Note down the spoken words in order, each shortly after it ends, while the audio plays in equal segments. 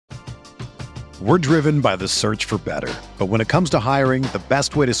We're driven by the search for better. But when it comes to hiring, the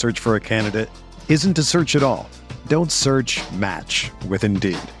best way to search for a candidate isn't to search at all. Don't search, match with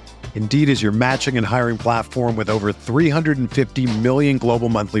Indeed. Indeed is your matching and hiring platform with over 350 million global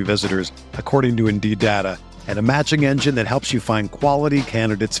monthly visitors, according to Indeed data, and a matching engine that helps you find quality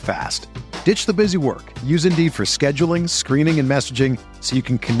candidates fast. Ditch the busy work. Use Indeed for scheduling, screening, and messaging so you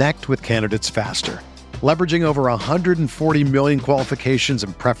can connect with candidates faster. Leveraging over 140 million qualifications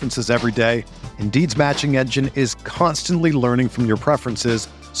and preferences every day, Indeed's matching engine is constantly learning from your preferences,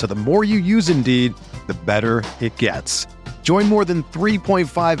 so the more you use Indeed, the better it gets. Join more than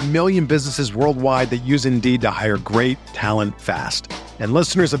 3.5 million businesses worldwide that use Indeed to hire great talent fast. And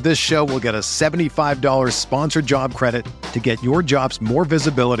listeners of this show will get a $75 sponsored job credit to get your jobs more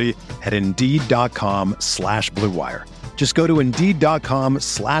visibility at Indeed.com/Blue Wire. Just go to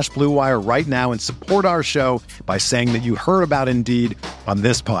Indeed.com/Blue Wire right now and support our show by saying that you heard about Indeed on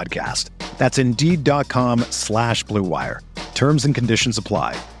this podcast. That's Indeed.com/Blue Wire. Terms and conditions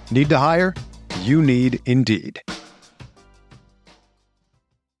apply. Need to hire? You need Indeed.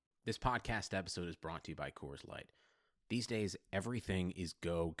 This podcast episode is brought to you by Coors Light. These days, everything is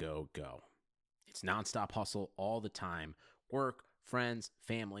go, go, go. It's nonstop hustle all the time. Work, friends,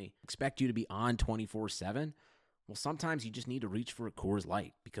 family, expect you to be on 24/7. Well, sometimes you just need to reach for a Coors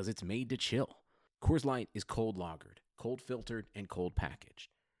Light because it's made to chill. Coors Light is cold lagered, cold filtered, and cold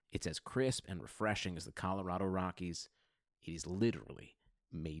packaged. It's as crisp and refreshing as the Colorado Rockies. It is literally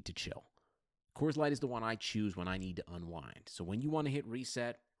made to chill. Coors Light is the one I choose when I need to unwind. So when you want to hit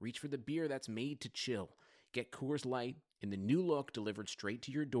reset, reach for the beer that's made to chill. Get Coors Light in the new look delivered straight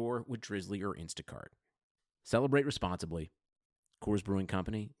to your door with Drizzly or Instacart. Celebrate responsibly. Coors Brewing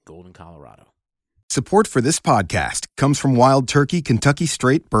Company, Golden, Colorado. Support for this podcast comes from Wild Turkey Kentucky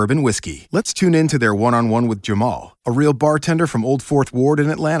Straight Bourbon Whiskey. Let's tune in to their one-on-one with Jamal, a real bartender from Old Fourth Ward in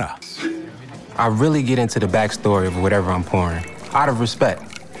Atlanta. I really get into the backstory of whatever I'm pouring, out of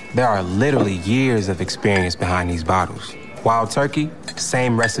respect. There are literally years of experience behind these bottles. Wild Turkey,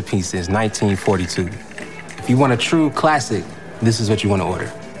 same recipe since 1942. If you want a true classic, this is what you want to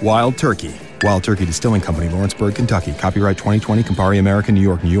order. Wild Turkey. Wild Turkey Distilling Company, Lawrenceburg, Kentucky. Copyright 2020, Campari American, New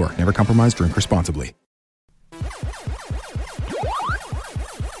York, New York. Never compromise, drink responsibly.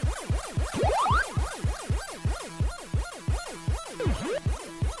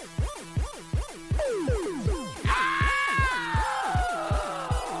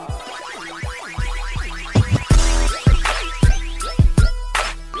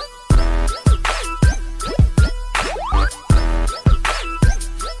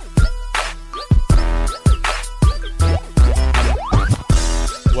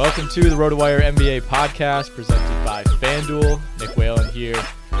 Welcome to the RotoWire NBA podcast presented by FanDuel. Nick Whalen here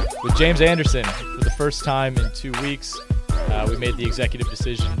with James Anderson. For the first time in 2 weeks, we made the executive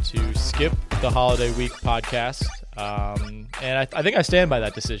decision to skip the holiday week podcast. And I think I stand by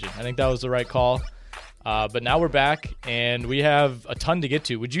that decision. I think that was the right call. But now we're back, and we have a ton to get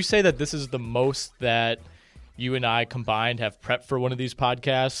to. Would you say that this is the most that you and I combined have prepped for one of these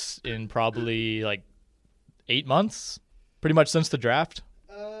podcasts in probably like 8 months? Pretty much since the draft?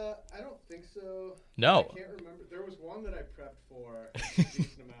 I don't think so. No. I can't remember. There was one that I prepped for a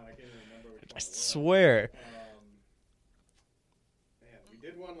decent amount. I can't even remember which one. I swear. Man, we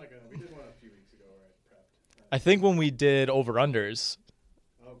did one a few weeks ago where I prepped. I think when we did over-unders,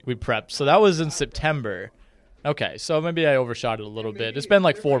 we prepped. So that was in September. Okay, so maybe I overshot it a little bit. It's been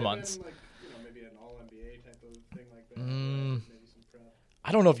like 4 months. Maybe an all-NBA type of thing like that. Mm. Maybe some prep.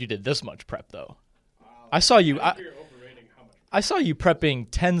 I don't know if you did this much prep, though. I saw you. I saw you prepping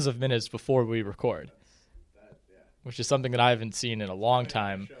tens of minutes before we record, which is something that I haven't seen in a long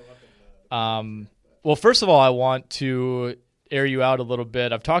time. Well, first of all, I want to air you out a little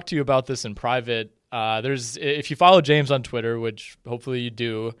bit. I've talked to you about this in private. If you follow James on Twitter, which hopefully you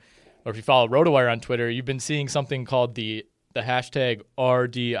do, or if you follow RotoWire on Twitter, you've been seeing something called the hashtag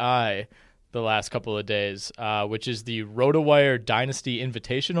RDI the last couple of days, which is the RotoWire Dynasty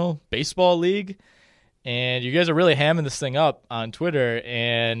Invitational Baseball League. And you guys are really hamming this thing up on Twitter,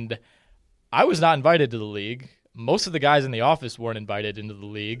 and I was not invited to the league. Most of the guys in the office weren't invited into the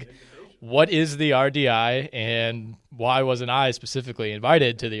league. What is the RDI, and why wasn't I specifically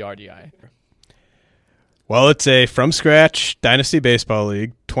invited to the RDI? Well, it's a from-scratch Dynasty Baseball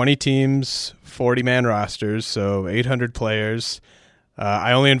League, 20 teams, 40-man rosters, so 800 players.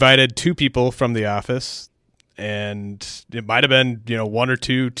 I only invited 2 people from the office, and it might have been, one or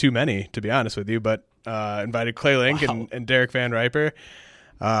two too many, to be honest with you, but invited Clay Link and Derek Van Riper,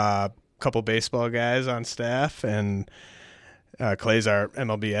 a couple baseball guys on staff, and Clay's our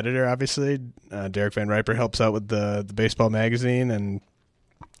MLB editor, obviously. Derek Van Riper helps out with the baseball magazine, and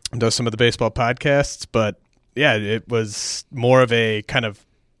does some of the baseball podcasts. But yeah, it was more of a kind of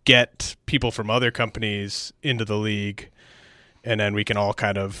get people from other companies into the league, and then we can all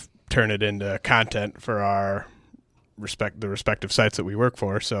kind of turn it into content for the respective sites that we work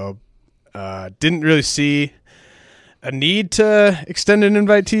for. So didn't really see a need to extend an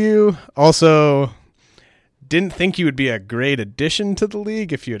invite to you. Also, didn't think you would be a great addition to the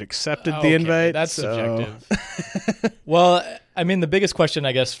league if you had accepted the invite. That's subjective. Well, I mean, the biggest question,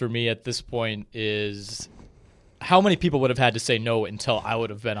 I guess, for me at this point is how many people would have had to say no until I would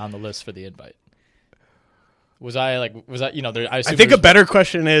have been on the list for the invite? Was I, I think a better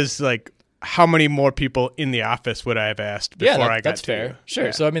question is, like, how many more people in the office would I have asked before I got that's to fair. you? Sure.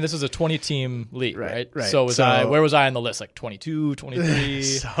 Yeah. So, I mean, this is a 20-team league, right? Right. So, where was I on the list? Like 22, 23?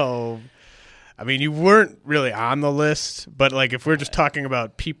 So, I mean, you weren't really on the list, but, like, if we're just talking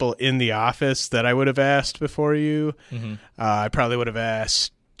about people in the office that I would have asked before you, I probably would have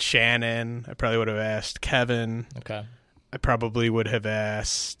asked Shannon. I probably would have asked Kevin. Okay. I probably would have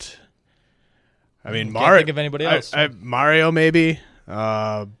asked... I mean, Can't think of anybody else. Mario, maybe.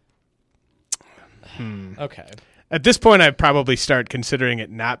 Okay. At this point, I'd probably start considering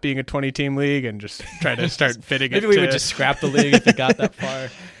it not being a 20-team league and just try to start fitting it. Maybe we would just scrap the league if it got that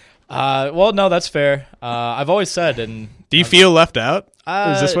far. Well, no, that's fair. I've always said, and do you feel left out?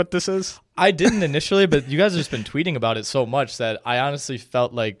 Is this what this is? I didn't initially, but you guys have just been tweeting about it so much that I honestly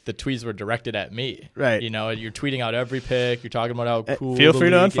felt like the tweets were directed at me. Right. You know, you're tweeting out every pick. You're talking about how cool. Feel the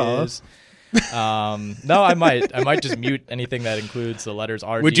free to league unfollow. Is. No, I might just mute anything that includes the letters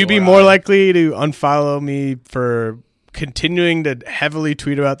R. Would you be more likely to unfollow me for continuing to heavily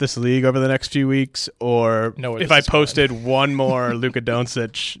tweet about this league over the next few weeks, or if I posted one more Luka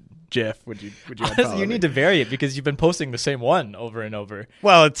Doncic GIF, would you Honestly, you need to vary it because you've been posting the same one over and over.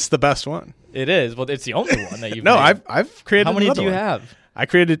 Well, it's the best one. It is. Well, it's the only one that you've No, made. I've created. How many another do you one. have? I've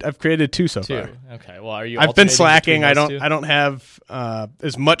created two so far. Okay. Well, are you? I've been alternating slacking. between those two? I don't have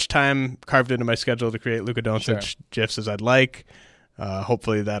as much time carved into my schedule to create Luka Doncic GIFs as I'd like.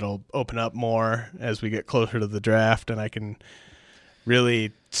 Hopefully, that'll open up more as we get closer to the draft, and I can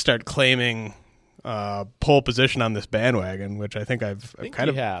really start claiming pole position on this bandwagon, which I think I've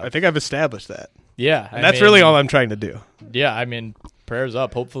established that. Yeah, and that's really all I'm trying to do. Yeah, I mean, prayers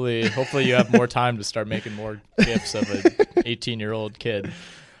up. Hopefully you have more time to start making more GIFs of an 18-year-old kid.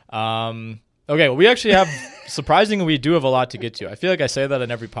 Okay, well, we actually have, surprisingly, we do have a lot to get to. I feel like I say that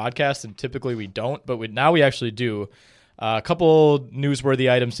on every podcast, and typically we don't, but now we actually do. A couple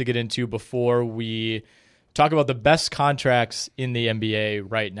newsworthy items to get into before we talk about the best contracts in the NBA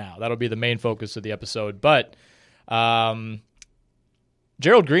right now. That'll be the main focus of the episode. But Gerald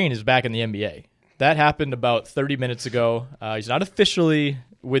Green is back in the NBA. That happened about 30 minutes ago. He's not officially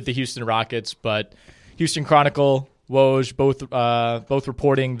with the Houston Rockets, but Houston Chronicle, Woj, both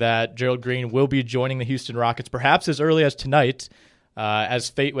reporting that Gerald Green will be joining the Houston Rockets perhaps as early as tonight. As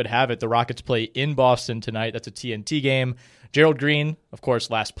fate would have it, the Rockets play in Boston tonight. That's a TNT game. Gerald Green, of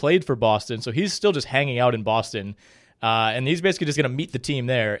course, last played for Boston, so he's still just hanging out in Boston. And he's basically just going to meet the team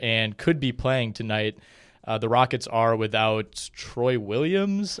there and could be playing tonight. The Rockets are without Troy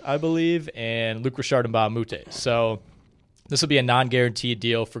Williams, I believe, and Luc Richard and Mbah-a-Moute. So this will be a non-guaranteed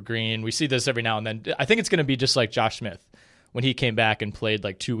deal for Green. We see this every now and then. I think it's going to be just like Josh Smith when he came back and played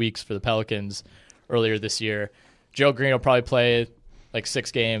like 2 weeks for the Pelicans earlier this year. Gerald Green will probably play like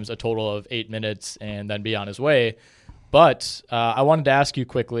 6 games, a total of 8 minutes, and then be on his way. But I wanted to ask you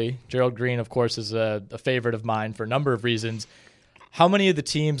quickly, Gerald Green, of course, is a favorite of mine for a number of reasons. How many of the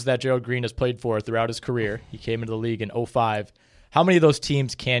teams that Gerald Green has played for throughout his career, he came into the league in 2005, how many of those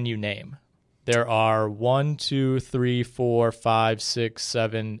teams can you name? There are 1, 2, 3, 4, 5, 6,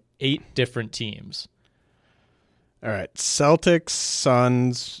 7, 8 different teams. All right. Celtics,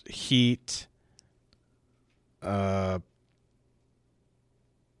 Suns, Heat. 3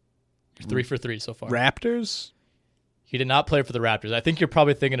 for 3 so far. Raptors? He did not play for the Raptors. I think you're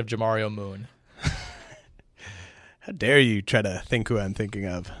probably thinking of Jamario Moon. How dare you try to think who I'm thinking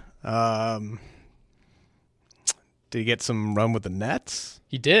of? Did he get some run with the Nets?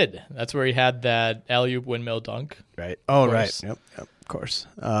 He did. That's where he had that alley-oop windmill dunk. Right. Oh, right. Yep, of course.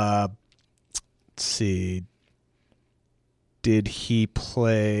 Let's see. Did he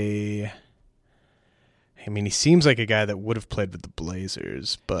play... I mean, he seems like a guy that would have played with the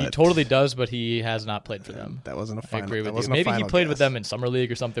Blazers, but... He totally does, but he has not played for them. That wasn't a final. I agree with you. Maybe he played with them in Summer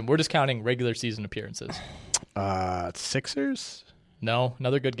League or something. We're just counting regular season appearances. Sixers? No,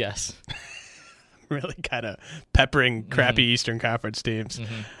 another good guess. Really kind of peppering crappy Eastern Conference teams.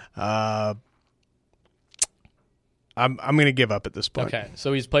 I'm going to give up at this point. Okay,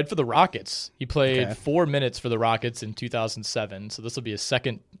 so he's played for the Rockets. He played 4 minutes for the Rockets in 2007. So this will be his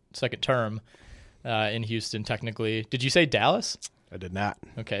second term in Houston, technically. Did you say Dallas? I did not.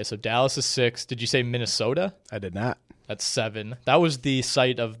 Okay, so Dallas is 6. Did you say Minnesota? I did not. That's 7. That was the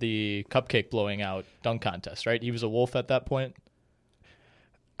site of the cupcake blowing out dunk contest, right? He was a Wolf at that point?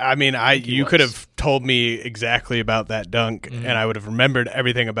 I mean, you could have told me exactly about that dunk, and I would have remembered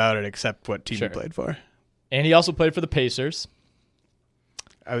everything about it except what team he played for. And he also played for the Pacers.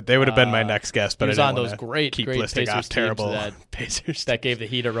 They would have been my next guess, but he was I on didn't those great Pacers teams terrible Pacers that gave the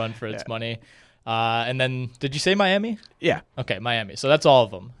Heat a run for its money. And then, did you say Miami? Yeah. Okay, Miami. So that's all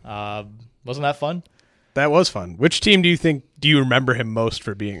of them. Wasn't that fun? That was fun. Which team do you remember him most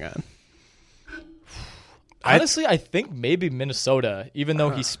for being on? Honestly, I think maybe Minnesota. Even though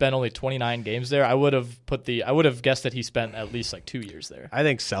he spent only 29 games there, I would have guessed that he spent at least like 2 years there. I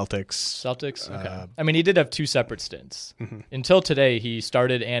think Celtics. Celtics. Okay. I mean, he did have 2 separate stints. Until today, he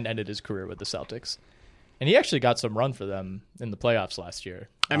started and ended his career with the Celtics, and he actually got some run for them in the playoffs last year.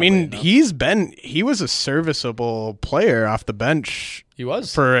 I mean, he was a serviceable player off the bench. He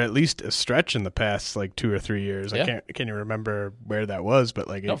was for at least a stretch in the past like 2 or 3 years. Yeah. I can't even remember where that was, but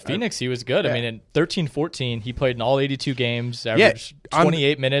like Phoenix, he was good. Yeah. I mean, in 13-14, he played in all 82 games, averaged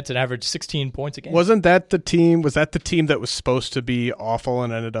 28 minutes, and averaged 16 points a game. Was that the team that was supposed to be awful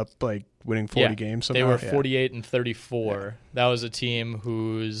and ended up like winning 40 games? Somehow? They were 48 and 34. Yeah. That was a team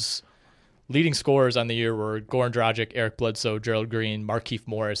whose leading scorers on the year were Goran Dragic, Eric Bledsoe, Gerald Green, Markieff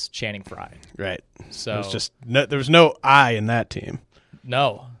Morris, Channing Frye. Right. So it was just there was no I in that team.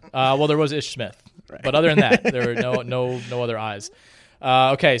 No. Well, there was Ish Smith. Right. But other than that, there were no other eyes.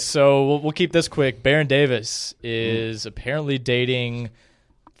 Okay, so we'll keep this quick. Baron Davis is apparently dating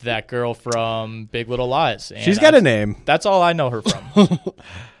that girl from Big Little Lies. And she's got a name. That's all I know her from.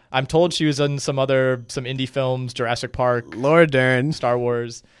 I'm told she was in some indie films, Jurassic Park, Laura Dern, Star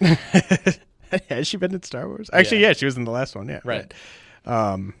Wars. Has she been in Star Wars? Actually, yeah, she was in the last one. Yeah, right.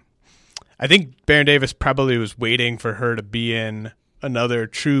 I think Baron Davis probably was waiting for her to be in another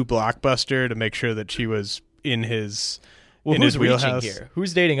true blockbuster to make sure that she was in his who's wheelhouse. Reaching here?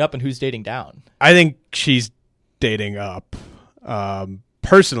 Who's dating up and who's dating down? I think she's dating up.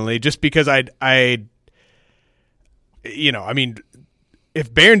 Personally, just because I mean,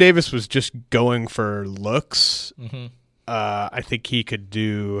 if Baron Davis was just going for looks, I think he could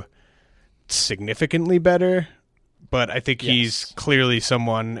do significantly better. But I think he's clearly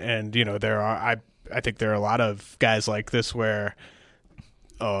someone, and I think there are a lot of guys like this where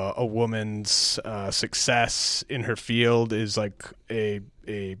a woman's success in her field is like a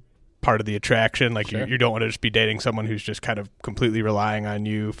part of the attraction. Like you don't want to just be dating someone who's just kind of completely relying on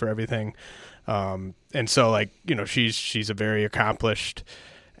you for everything. And so she's a very accomplished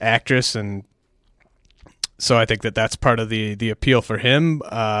actress, and so I think that's part of the appeal for him.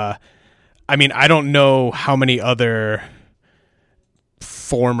 I mean, I don't know how many other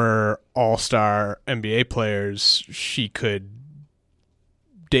former all-star NBA players she could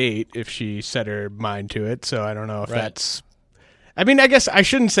date if she set her mind to it. So I don't know if that's... I mean, I guess I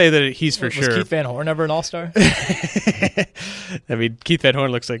shouldn't say that he's for sure. Was Keith Van Horn ever an all-star? I mean, Keith Van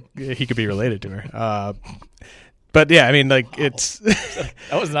Horn looks like he could be related to her. But yeah, I mean, like it's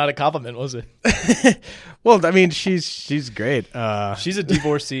that was not a compliment, was it? Well, I mean, she's great. She's a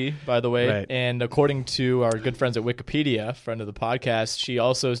divorcee, by the way, right. And according to our good friends at Wikipedia, friend of the podcast, she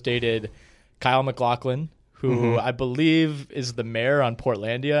also has dated Kyle MacLachlan, who I believe is the mayor on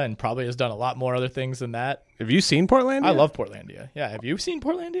Portlandia and probably has done a lot more other things than that. Have you seen Portlandia? I love Portlandia. Yeah, have you seen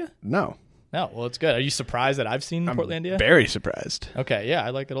Portlandia? No. No, well, it's good. Are you surprised that I've seen Portlandia? Very surprised. Okay, yeah,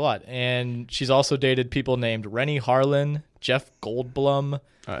 I like it a lot. And she's also dated people named Rennie Harlan, Jeff Goldblum,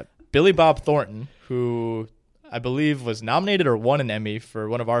 Billy Bob Thornton, who I believe was nominated or won an Emmy for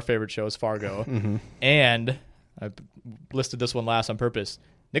one of our favorite shows, Fargo. And I listed this one last on purpose,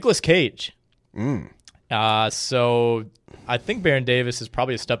 Nicolas Cage. So I think Baron Davis is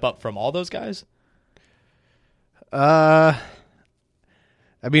probably a step up from all those guys.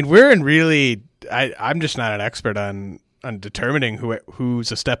 I mean, we're in really. I'm just not an expert on determining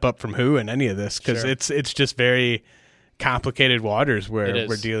who's a step up from who in any of this, because it's just very complicated waters where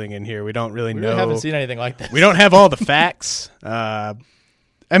we're dealing in here. We don't really know. We haven't seen anything like this. We don't have all the facts. I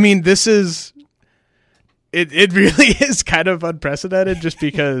mean, this is. It really is kind of unprecedented, just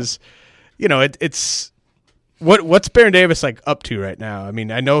because, it's. What's Baron Davis like up to right now? I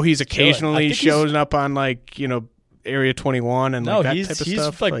mean, I know he's occasionally showing up on Area 21 and that type of stuff.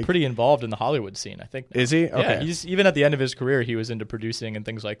 He's like pretty involved in the Hollywood scene, I think. Is he? Okay. Yeah, he's even at the end of his career, he was into producing and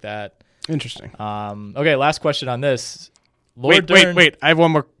things like that. Interesting. Okay, last question on this. Wait. I have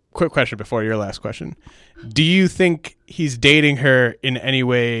one more quick question before your last question. Do you think he's dating her in any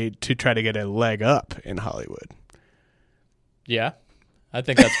way to try to get a leg up in Hollywood? Yeah, I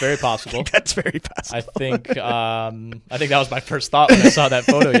think that's very possible. That's very possible. I think that was my first thought when I saw that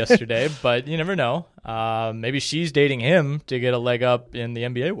photo yesterday, but you never know. Maybe she's dating him to get a leg up in the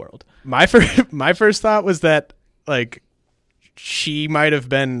NBA world. My first thought was that like she might have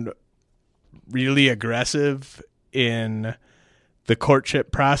been really aggressive in the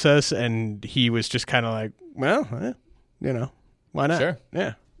courtship process, and he was just kind of like, well, why not? Sure.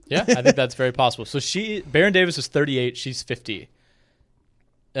 Yeah. Yeah, I think that's very possible. So Baron Davis is 38, she's 50.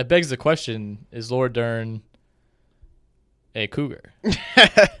 That begs the question, is Laura Dern a cougar?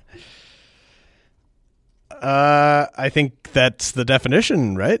 I think that's the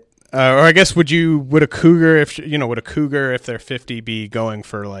definition, right? Or I guess would a cougar if they're 50 be going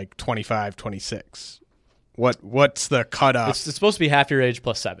for like 25, 26? What's the cutoff? It's supposed to be half your age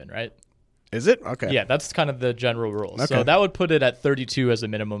plus 7, right? Is it? Okay. Yeah, that's kind of the general rule. Okay. So that would put it at 32 as a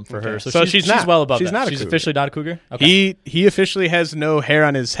minimum for her. So she's not. Well above she's that. Not a she's cougar. Officially not a cougar? Okay. He officially has no hair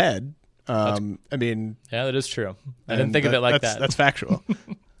on his head. Yeah, that is true. I didn't think of it like that. That's factual.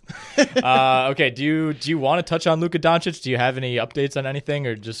 Okay, do you want to touch on Luka Doncic? Do you have any updates on anything,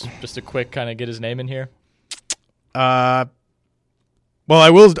 or just a quick kind of get his name in here? Well, I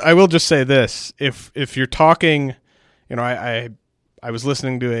will just say this: if you're talking, I was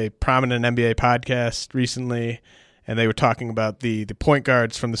listening to a prominent NBA podcast recently, and they were talking about the point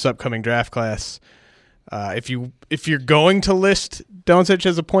guards from this upcoming draft class. If you're going to list Doncic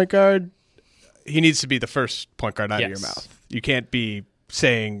as a point guard, he needs to be the first point guard out of your mouth. You can't be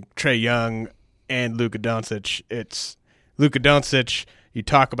saying Trae Young and Luka Doncic. It's Luka Doncic. You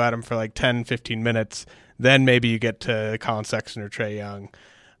talk about him for like 10, 15 minutes. Then maybe you get to Colin Sexton or Trae Young.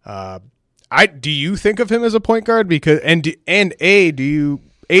 Do you think of him as a point guard? Do you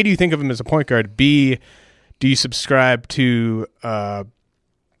think of him as a point guard? B, do you subscribe to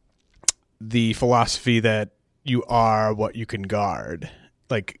the philosophy that you are what you can guard?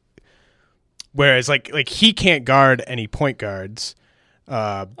 Like, whereas like he can't guard any point guards. He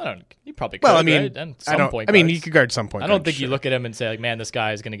probably could. Well, I mean, right? And he could guard some point guards. I don't think you look at him and say, like, man, this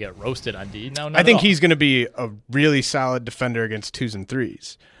guy is going to get roasted on D. No, I think he's going to be a really solid defender against 2s and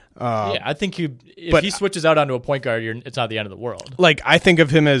 3s. I think if he switches out onto a point guard, it's not the end of the world. Like, I think of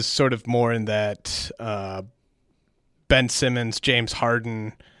him as sort of more in that Ben Simmons, James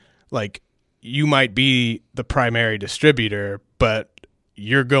Harden, like, you might be the primary distributor, but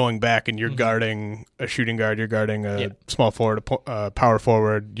you're going back and you're guarding a shooting guard, you're guarding a small forward, a power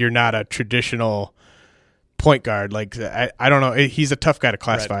forward. You're not a traditional point guard. Like, I don't know. He's a tough guy to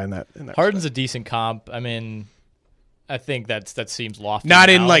classify in that Harden's a decent comp. I mean, I think that seems lofty. Not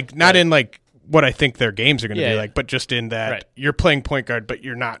in what I think their games are going to be like, but just in that you're playing point guard, but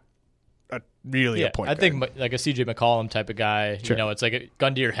you're not really a point guard. I think like a CJ McCollum type of guy. Sure. It's like a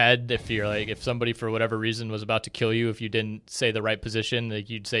gun to your head. If somebody for whatever reason was about to kill you, if you didn't say the right position, like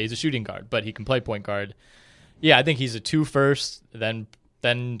you'd say he's a shooting guard, but he can play point guard. Yeah, I think he's a 2 first, then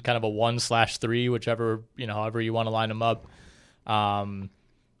kind of a 1/3, whichever however you want to line him up.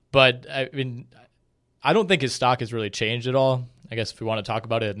 But I mean, I don't think his stock has really changed at all. I guess if we want to talk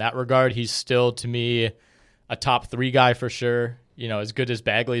about it in that regard, he's still, to me, a top 3 guy for sure. As good as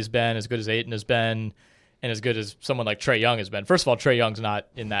Bagley's been, as good as Ayton has been, and as good as someone like Trae Young has been. First of all, Trae Young's not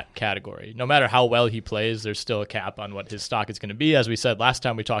in that category. No matter how well he plays, there's still a cap on what his stock is going to be, as we said last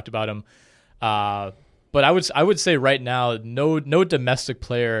time we talked about him. But I would say right now, no domestic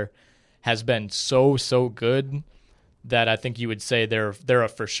player has been so good that I think you would say they're a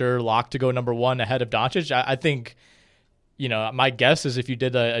for sure lock to go number 1 ahead of Doncic. I think, my guess is if you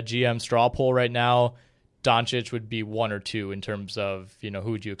did a GM straw poll right now, Doncic would be 1 or 2 in terms of,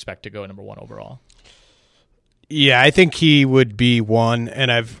 who would you expect to go number 1 overall? Yeah, I think he would be 1,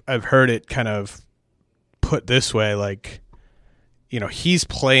 and I've heard it kind of put this way, like, he's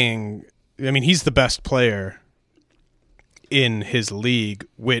playing. I mean, he's the best player in his league,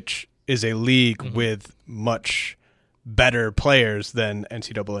 which is a league with much better players than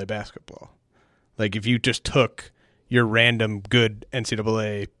NCAA basketball. Like, if you just took your random good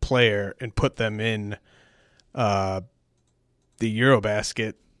NCAA player and put them in the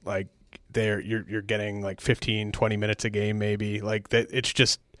Eurobasket, like you're getting like 15, 20 minutes a game maybe. Like that, it's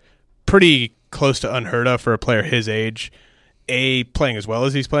just pretty close to unheard of for a player his age. A, playing as well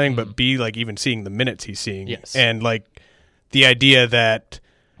as he's playing, but B, like even seeing the minutes he's seeing. Yes. And like the idea that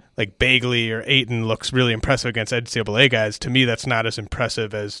like Bagley or Ayton looks really impressive against NCAA guys, to me that's not as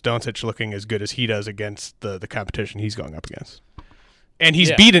impressive as Doncic looking as good as he does against the competition he's going up against. And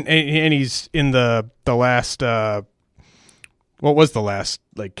he's beaten, and he's in the last What was the last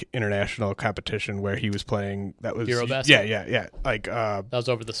like international competition where he was playing? That was Eurobasket? Yeah. Like That was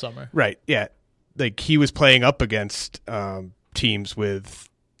over the summer. right, yeah. Like he was playing up against teams with,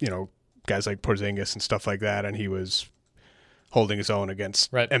 guys like Porzingis and stuff like that, and he was holding his own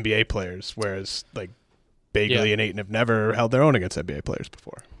against NBA players, whereas like Bagley and Ayton have never held their own against NBA players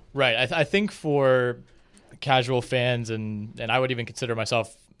before. Right. I think for casual fans, and I would even consider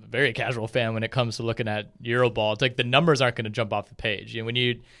myself a very casual fan when it comes to looking at Euroball, it's like the numbers aren't going to jump off the page. When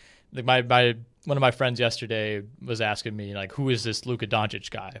one of my friends yesterday was asking me, like, who is this Luka Doncic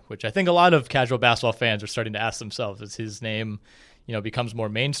guy? Which I think a lot of casual basketball fans are starting to ask themselves as his name, becomes more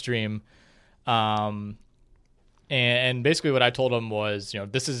mainstream. And basically what I told him was,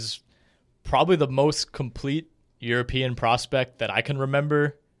 this is probably the most complete European prospect that I can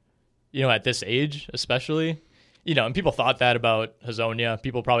remember, at this age, especially. And people thought that about Hazonia.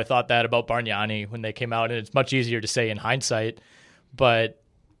 People probably thought that about Bargnani when they came out, and it's much easier to say in hindsight. But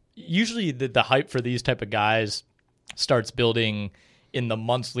usually the hype for these type of guys starts building in the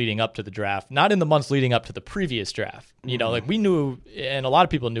months leading up to the draft, not in the months leading up to the previous draft. Like we knew, and a lot of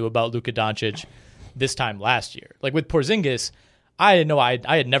people knew about Luka Doncic this time last year. Like with Porzingis, I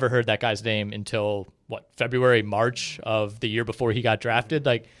had never heard that guy's name until, February, March of the year before he got drafted.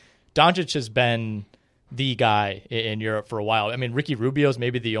 Like Doncic has been the guy in Europe for a while. I mean, Ricky Rubio's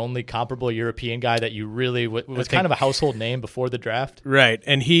maybe the only comparable European guy that you really was kind of a household name before the draft. Right.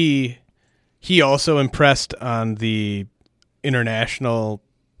 And he also impressed on the international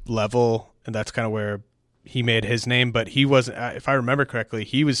level, and that's kind of where he made his name. But he wasn't, if I remember correctly,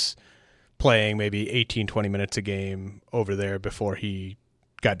 he was playing maybe 18, 20 minutes a game over there before he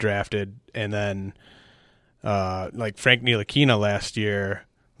got drafted. And then like Frank Ntilikina last year,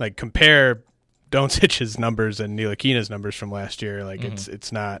 like compare Doncic's numbers and Ntilikina's numbers from last year, like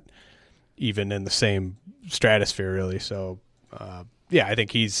it's not even in the same stratosphere really. So I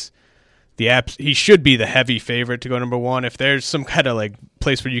think he's he should be the heavy favorite to go number one. If there's some kind of like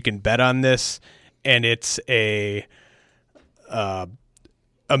place where you can bet on this, and it's a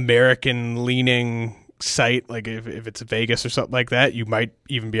American leaning site, like if it's Vegas or something like that, you might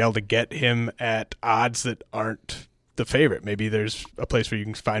even be able to get him at odds that aren't the favorite. Maybe there's a place where you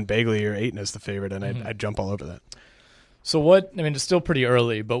can find Bagley or Ayton as the favorite, and I'd jump all over that. So it's still pretty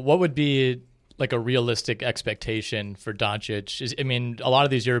early, but what would be like a realistic expectation for Doncic? A lot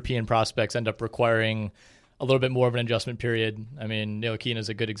of these European prospects end up requiring a little bit more of an adjustment period. Ntilikina is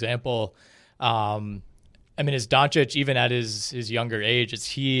a good example. Is Doncic, even at his younger age,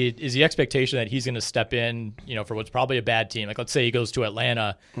 is the expectation that he's going to step in, for what's probably a bad team? Like, let's say he goes to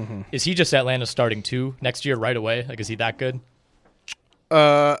Atlanta. Is he just Atlanta's starting two next year right away? Like, is he that good?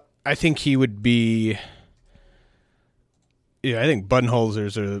 I think he would be. Yeah, I think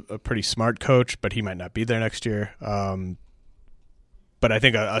Budenholzer's a pretty smart coach, but he might not be there next year. But I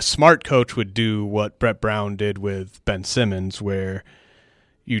think a smart coach would do what Brett Brown did with Ben Simmons, where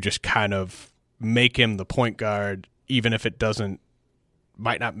you just kind of make him the point guard, even if it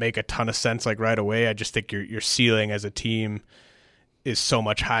might not make a ton of sense like right away. I just think your ceiling as a team is so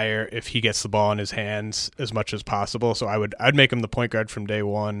much higher if he gets the ball in his hands as much as possible. So I'd make him the point guard from day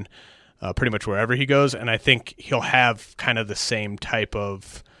one, pretty much wherever he goes. And I think he'll have kind of the same type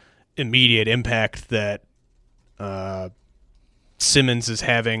of immediate impact that Simmons is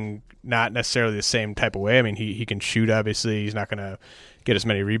having, not necessarily the same type of way. He can shoot, obviously. He's not going to get as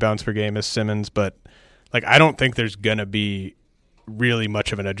many rebounds per game as Simmons, but like I don't think there's going to be really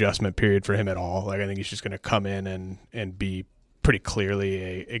much of an adjustment period for him at all. Like I think he's just going to come in and be pretty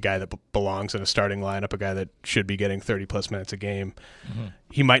clearly a guy that belongs in a starting lineup, a guy that should be getting 30-plus minutes a game.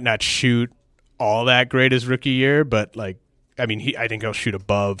 He might not shoot all that great his rookie year, but I think he'll shoot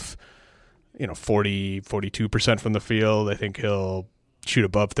above 40, 42% from the field. I think he'll shoot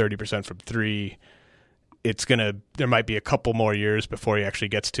above 30% from three. There might be a couple more years before he actually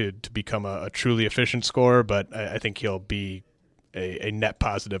gets to become a truly efficient scorer, but I think he'll be a net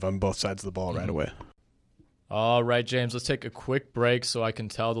positive on both sides of the ball right away. All right, James, let's take a quick break so I can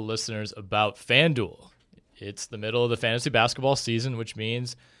tell the listeners about FanDuel. It's the middle of the fantasy basketball season, which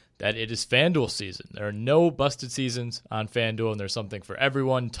means that it is FanDuel season. There are no busted seasons on FanDuel, and there's something for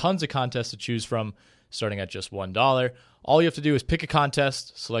everyone. Tons of contests to choose from, starting at just $1. All you have to do is pick a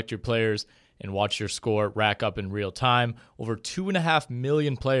contest, select your players, and watch your score rack up in real time. Over 2.5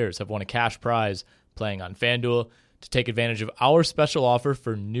 million players have won a cash prize playing on FanDuel. To take advantage of our special offer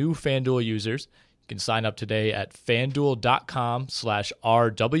for new FanDuel users, you can sign up today at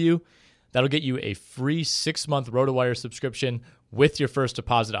FanDuel.com/RW. That'll get you a free 6-month RotoWire subscription with your first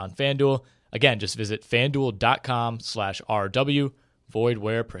deposit on FanDuel. Again, just visit FanDuel.com/RW. Void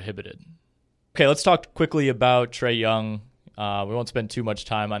where prohibited. Okay, let's talk quickly about Trae Young We won't spend too much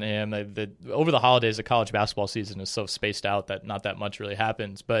time on him. Over the holidays, the college basketball season is so spaced out that not that much really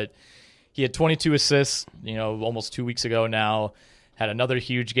happens. But he had 22 assists, almost 2 weeks ago now. Had another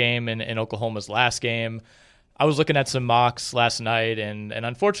huge game in Oklahoma's last game. I was looking at some mocks last night, and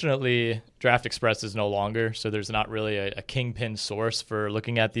unfortunately, Draft Express is no longer, so there's not really a kingpin source for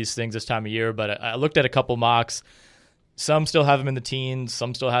looking at these things this time of year. But I looked at a couple mocks. Some still have him in the teens.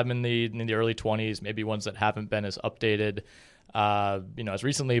 Some still have him in the early 20s, maybe ones that haven't been as updated as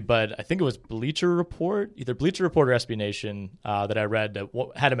recently. But I think it was Bleacher Report, either Bleacher Report or SB Nation that I read that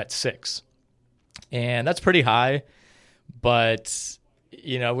had him at 6. And that's pretty high. But,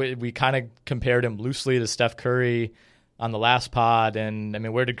 we kind of compared him loosely to Steph Curry on the last pod. And, I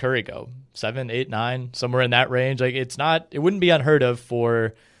mean, where did Curry go? 7, 8, 9, somewhere in that range. Like, it wouldn't be unheard of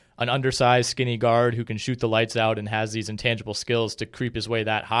for an undersized, skinny guard who can shoot the lights out and has these intangible skills to creep his way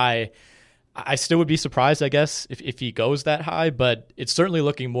that high. I still would be surprised, I guess, if he goes that high, but it's certainly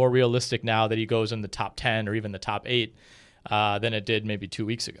looking more realistic now that he goes in the top 10 or even the top 8 than it did maybe 2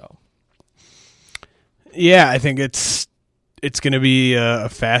 weeks ago. Yeah, I think it's going to be a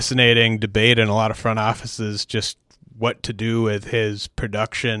fascinating debate in a lot of front offices, just what to do with his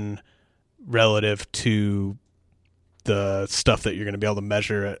production relative to the stuff that you're going to be able to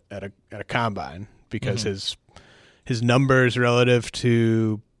measure at a combine, because his numbers relative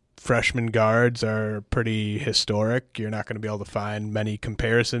to freshman guards are pretty historic. You're not going to be able to find many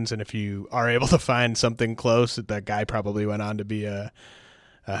comparisons, and if you are able to find something close, that guy probably went on to be a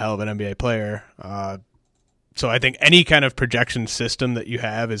hell of an NBA player. So I think any kind of projection system that you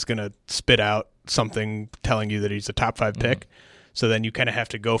have is going to spit out something telling you that he's a top 5 pick. So then you kind of have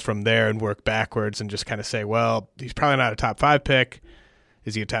to go from there and work backwards and just kind of say, well, he's probably not a top 5 pick.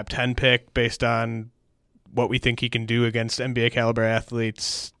 Is he a top 10 pick based on what we think he can do against NBA caliber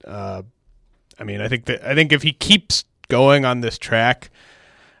athletes? I think if he keeps going on this track,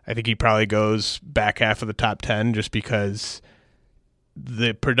 I think he probably goes back half of the top 10, just because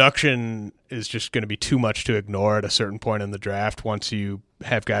the production is just going to be too much to ignore at a certain point in the draft. Once you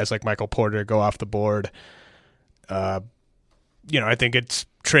have guys like Michael Porter go off the board, I think it's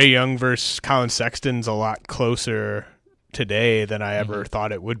Trae Young versus Colin Sexton's a lot closer today than I ever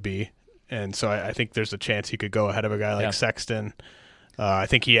thought it would be. And so I think there's a chance he could go ahead of a guy like Sexton. I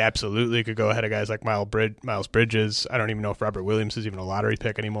think he absolutely could go ahead of guys like Miles Bridges. I don't even know if Robert Williams is even a lottery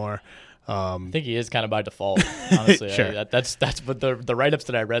pick anymore. I think he is kind of by default, honestly. Sure. That's what the write-ups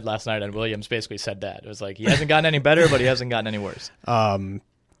that I read last night on Williams basically said that. It was like he hasn't gotten any better, but he hasn't gotten any worse. Guys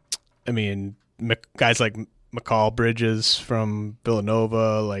like McCall Bridges from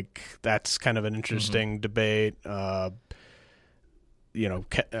Villanova, like that's kind of an interesting debate.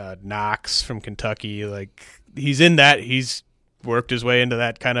 Knox from Kentucky, like he's worked his way into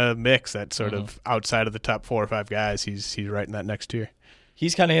that kind of mix, that sort of outside of the top 4 or 5 guys. He's right in that next tier.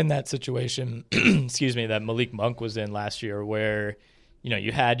 He's kind of in that situation, that Malik Monk was in last year, where,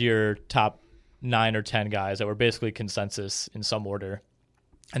 you had your top 9 or 10 guys that were basically consensus in some order.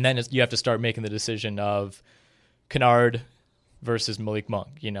 And then you have to start making the decision of Kennard versus Malik Monk,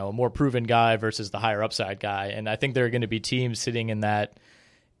 a more proven guy versus the higher upside guy. And I think there are going to be teams sitting in that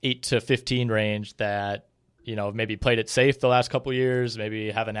 8 to 15 range that, maybe played it safe the last couple of years,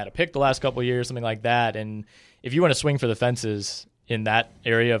 maybe haven't had a pick the last couple of years, something like that. And if you want to swing for the fences in that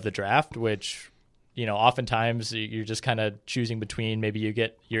area of the draft, which, oftentimes you're just kind of choosing between, maybe you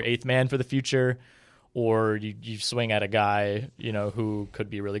get your 8th man for the future, or you swing at a guy, who could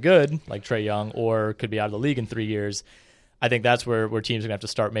be really good, like Trae Young, or could be out of the league in 3 years. I think that's where teams are going to have to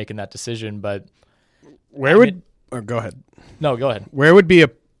start making that decision. But go ahead. No, go ahead. Where would be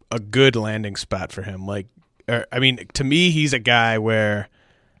a good landing spot for him? To me, he's a guy where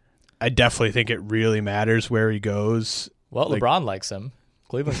I definitely think it really matters where he goes. Well, LeBron likes him.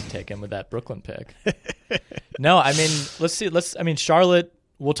 Cleveland can take him with that Brooklyn pick. No, let's see. Charlotte,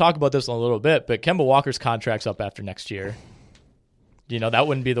 we'll talk about this in a little bit, but Kemba Walker's contract's up after next year. That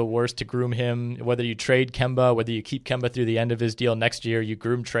wouldn't be the worst to groom him. Whether you trade Kemba, whether you keep Kemba through the end of his deal next year, you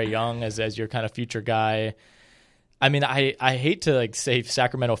groom Trae Young as your kind of future guy. I hate to say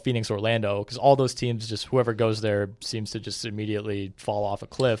Sacramento, Phoenix, Orlando, because all those teams, just whoever goes there seems to just immediately fall off a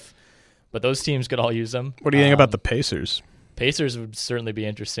cliff. But those teams could all use them. What do you think about the Pacers? Pacers would certainly be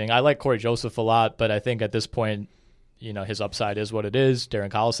interesting. I like Corey Joseph a lot, but I think at this point, his upside is what it is. Darren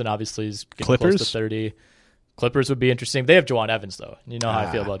Collison obviously is getting close to 30. Clippers would be interesting. They have Juwan Evans, though. You know how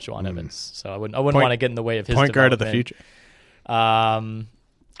I feel about Juwan Evans. So I wouldn't want to get in the way of his point guard of the future.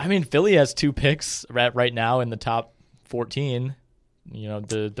 Philly has 2 picks right now in the top 14.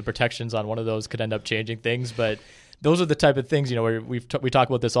 The protections on one of those could end up changing things, but those are the type of things, where we talk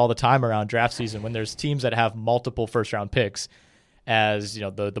about this all the time around draft season when there's teams that have multiple first round picks, as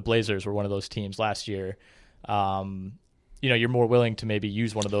the Blazers were one of those teams last year. You're more willing to maybe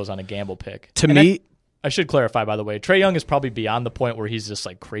use one of those on a gamble pick. I should clarify, by the way, Trae Young is probably beyond the point where he's just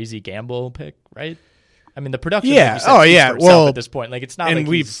like crazy gamble pick, right? I mean, the production. Yeah. Well, at this point, like it's not. And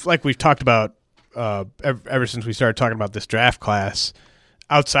like we've talked about ever since we started talking about this draft class.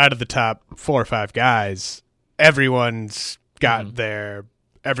 Outside of the top 4 or 5 guys, everyone's got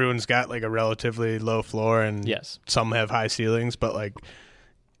everyone's got like a relatively low floor, and some have high ceilings. But like,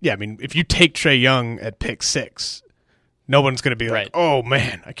 I mean, if you take Trae Young at pick 6. No one's going to be like, oh,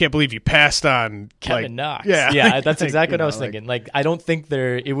 man, I can't believe you passed on Kevin Knox. Yeah, that's exactly what I was thinking. Like, I don't think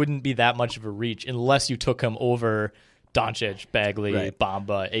it wouldn't be that much of a reach unless you took him over Doncic, Bagley,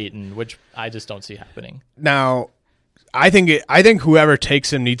 Bamba, Ayton, which I just don't see happening. Now, I think whoever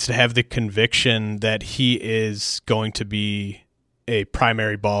takes him needs to have the conviction that he is going to be a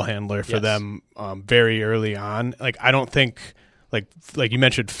primary ball handler for them very early on. Like, I don't think, like you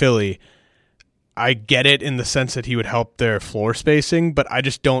mentioned Philly, I get it in the sense that he would help their floor spacing, but I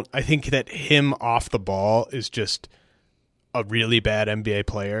just don't. I think that him off the ball is just a really bad NBA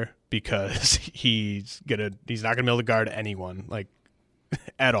player because he's not gonna be able to guard anyone, like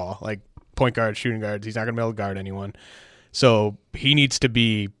at all, like point guard, shooting guards. He's not gonna be able to guard anyone. So he needs to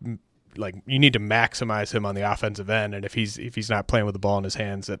be like, you need to maximize him on the offensive end, and if he's not playing with the ball in his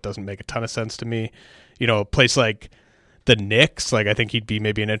hands, that doesn't make a ton of sense to me. A place like the Knicks, like I think he'd be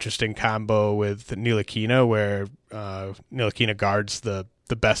maybe an interesting combo with Ntilikina, where Ntilikina guards the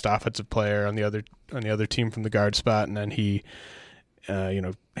best offensive player on the other team from the guard spot, and then he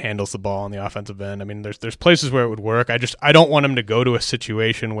handles the ball on the offensive end. I mean, there's places where it would work. I don't want him to go to a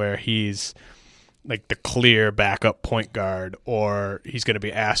situation where he's like the clear backup point guard, or he's going to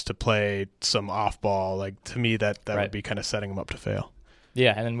be asked to play some off ball. Like, to me, that would be kind of setting him up to fail.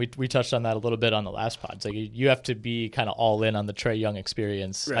 Yeah, and then we touched on that a little bit on the last pod. It's like you have to be kind of all in on the Trae Young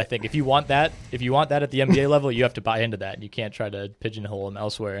experience. Right. I think if you want that at the NBA level, you have to buy into that. You can't try to pigeonhole him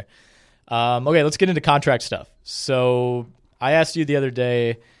elsewhere. Okay, let's get into contract stuff. So I asked you the other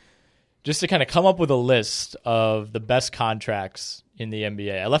day just to kind of come up with a list of the best contracts in the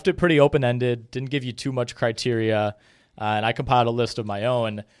NBA. I left it pretty open-ended, didn't give you too much criteria, and I compiled a list of my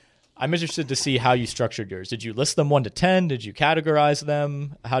own. I'm interested to see how you structured yours. Did you list them 1 to 10? Did you categorize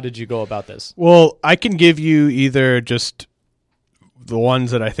them? How did you go about this? Well, I can give you either just the ones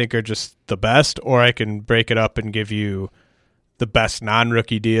that I think are just the best, or I can break it up and give you the best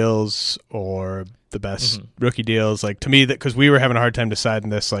non-rookie deals or the best rookie deals. Like, to me, that because we were having a hard time deciding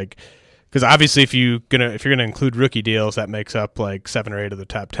this, like, because obviously if you're gonna include rookie deals, that makes up like 7 or 8 of the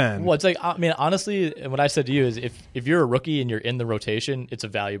top 10. Well, it's like, I mean, honestly, what I said to you is if you're a rookie and you're in the rotation, it's a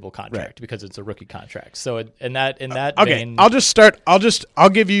valuable contract because it's a rookie contract. So in that vein, I'll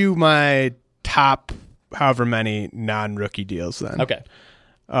give you my top however many non-rookie deals then. Okay.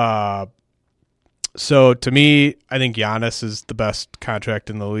 So to me, I think Giannis is the best contract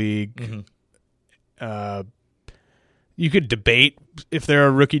in the league. You could debate if there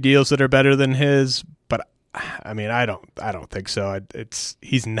are rookie deals that are better than his, but I mean, I don't think so.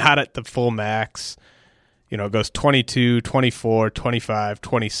 He's not at the full max. It goes 22, 24, 25,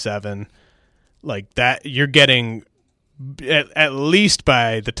 27. Like that, you're getting at least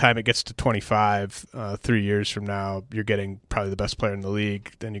by the time it gets to 25, 3 years from now, you're getting probably the best player in the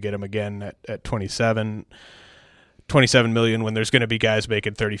league. Then you get him again at 27 million, when there's going to be guys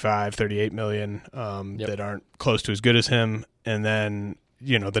making 35, 38 million that aren't close to as good as him. And then,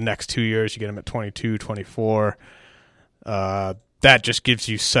 the next 2 years you get him at 22, 24. That just gives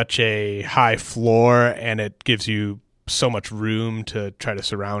you such a high floor, and it gives you so much room to try to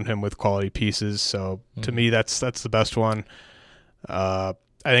surround him with quality pieces. So to me, that's the best one. I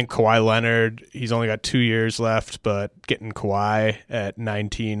think Kawhi Leonard, he's only got 2 years left, but getting Kawhi at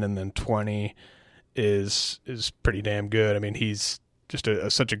 19 and then 20 is pretty damn good. I mean, he's just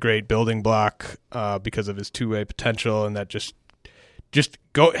such a great building block because of his two-way potential, and that just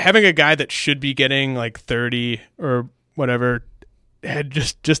having a guy that should be getting like 30 or whatever, had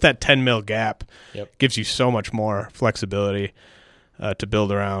just that 10 mil gap gives you so much more flexibility to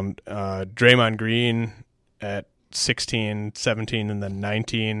build around. Draymond Green at 16, 17, and then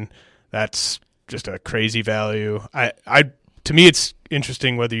 19, that's just a crazy value. To me, it's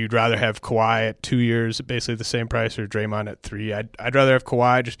interesting whether you'd rather have Kawhi at 2 years at basically the same price or Draymond at 3. I'd rather have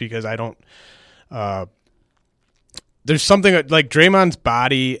Kawhi just because I don't there's something like Draymond's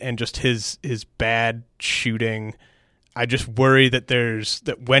body and just his bad shooting. I just worry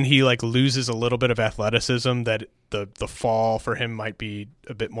that when he like loses a little bit of athleticism, that the fall for him might be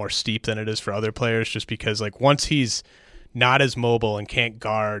a bit more steep than it is for other players, just because like once he's not as mobile and can't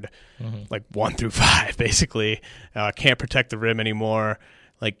guard like 1 through 5, basically, can't protect the rim anymore,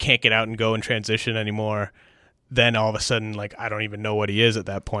 like can't get out and go in transition anymore, then all of a sudden, like I don't even know what he is at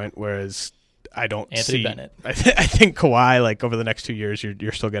that point. Whereas I don't Anthony see. Bennett. I think Kawhi, like over the next 2 years,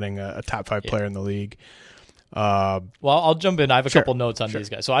 you're still getting a top 5 player in the league. Well, I'll jump in. I have a couple notes on these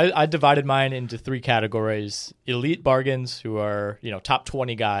guys. So I divided mine into 3 categories: elite bargains, who are top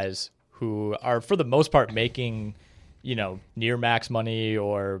 20 guys who are for the most part making near max money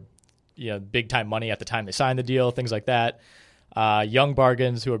or big time money at the time they sign the deal, things like that. Young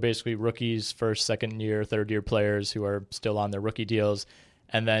bargains, who are basically rookies, first, second year, third year players who are still on their rookie deals.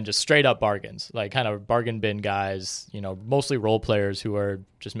 And then just straight up bargains, like kind of bargain bin guys, mostly role players who are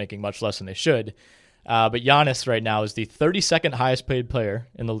just making much less than they should. But Giannis right now is the 32nd highest paid player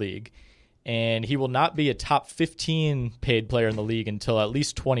in the league, and he will not be a top 15 paid player in the league until at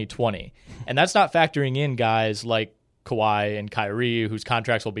least 2020. And that's not factoring in guys like Kawhi and Kyrie, whose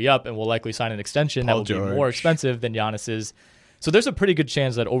contracts will be up and will likely sign an extension that will be more expensive than Giannis's. So there's a pretty good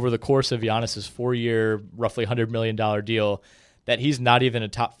chance that over the course of Giannis's 4-year, roughly $100 million deal, that he's not even a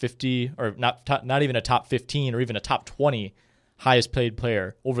top 50 or not even a top 15 or even a top 20 highest paid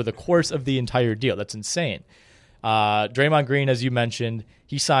player over the course of the entire deal. That's insane. Draymond Green, as you mentioned,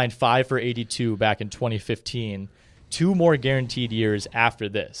 he signed 5 for 82 back in 2015. 2 more guaranteed years after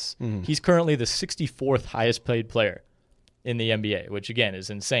this. He's currently the 64th highest paid player in the NBA, which again is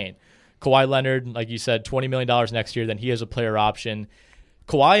insane. Kawhi Leonard, like you said, $20 million next year. Then he has a player option.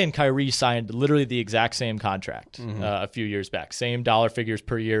 Kawhi and Kyrie signed literally the exact same contract a few years back. Same dollar figures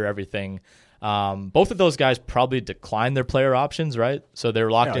per year, everything. Both of those guys probably declined their player options, right? So they're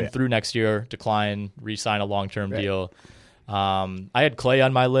locked in through next year, decline, re-sign a long-term deal. I had Klay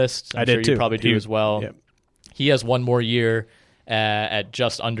on my list. I'm sure you probably do as well. Yep. He has 1 more year at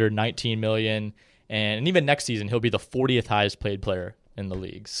just under $19 million. And even next season, he'll be the 40th highest paid player in the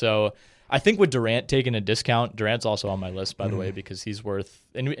league. So I think with Durant taking a discount, Durant's also on my list, by the way, because he's worth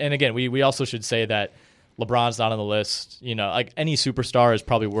 – and again, we also should say that LeBron's not on the list. Like any superstar is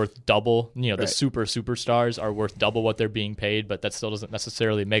probably worth double. The superstars are worth double what they're being paid, but that still doesn't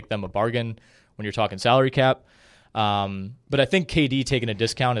necessarily make them a bargain when you're talking salary cap. But I think KD taking a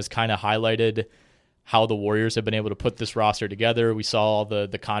discount has kind of highlighted how the Warriors have been able to put this roster together. We saw all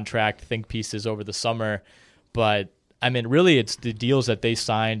the contract think pieces over the summer, but I mean, really, it's the deals that they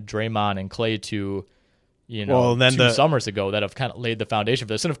signed Draymond and Klay to, 2 summers ago that have kind of laid the foundation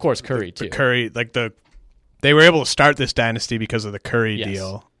for this, and of course Curry too. They were able to start this dynasty because of the Curry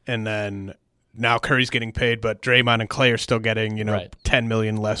deal, and then now Curry's getting paid, but Draymond and Klay are still getting $10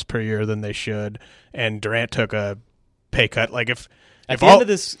 million less per year than they should, and Durant took a pay cut. Like at the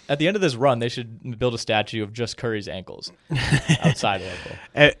end of this run, they should build a statue of just Curry's ankles outside of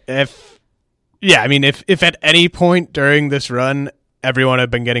ankle. If at any point during this run everyone had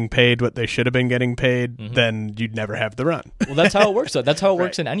been getting paid what they should have been getting paid, then you'd never have the run. Well, that's how it works. That's how it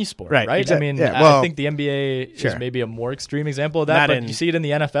works in any sport, right? Exactly. I mean, I think the NBA is maybe a more extreme example of that, but you see it in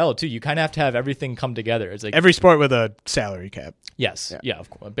the NFL too. You kind of have to have everything come together. It's like every sport with a salary cap. Yes, of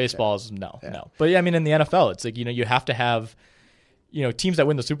course. Baseball is no. But I mean, in the NFL, it's like you have to have. Teams that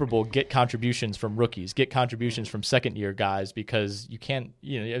win the Super Bowl get contributions from rookies, get contributions from second-year guys, because you can't,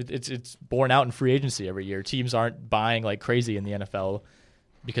 it's borne out in free agency every year. Teams aren't buying like crazy in the NFL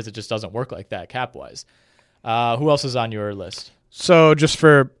because it just doesn't work like that cap-wise. Who else is on your list? So just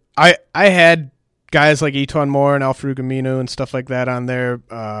I had guys like Etuan Moore and Al-Farouq Aminu and stuff like that on there.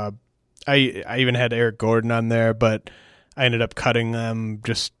 I even had Eric Gordon on there, but I ended up cutting them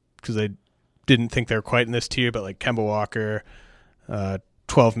just because I didn't think they were quite in this tier, but like Kemba Walker,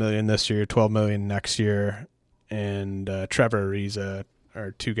 $12 million this year, $12 million next year, and Trevor Ariza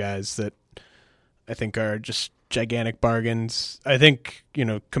are 2 guys that I think are just gigantic bargains. I think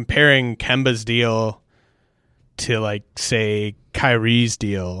comparing Kemba's deal to like say Kyrie's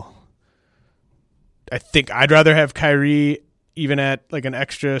deal, I think I'd rather have Kyrie even at like an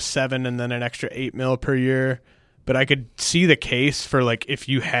extra 7 and then an extra $8 million per year. But I could see the case for like if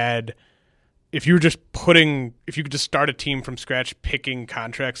you could just start a team from scratch picking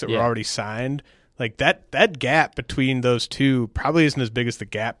contracts that were already signed, like that gap between those two probably isn't as big as the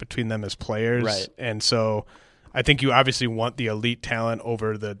gap between them as players. Right. And so I think you obviously want the elite talent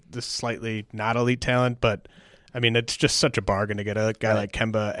over the slightly not elite talent, but I mean, it's just such a bargain to get a guy like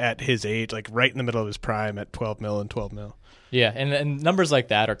Kemba at his age, like right in the middle of his prime at $12 million. Yeah, and numbers like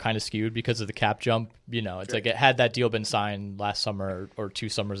that are kind of skewed because of the cap jump. It's like had that deal been signed last summer or 2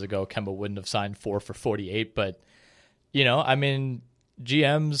 summers ago, Kemba wouldn't have signed 4 for 48. But I mean,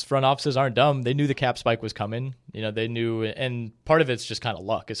 GMs, front offices aren't dumb. They knew the cap spike was coming. They knew, and part of it's just kind of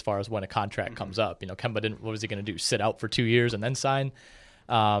luck as far as when a contract comes up. Kemba didn't. What was he going to do? Sit out for 2 years and then sign?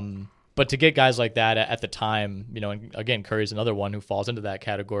 But to get guys like that at the time, and again, Curry's another one who falls into that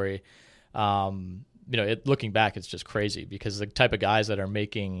category. Looking back, it's just crazy because the type of guys that are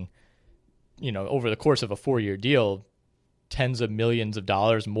making, over the course of a 4-year deal, tens of millions of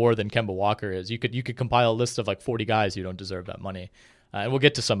dollars more than Kemba Walker is. You could compile a list of like 40 guys who don't deserve that money. And we'll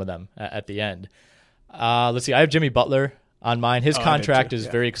get to some of them at the end. Let's see. I have Jimmy Butler on mine. His contract is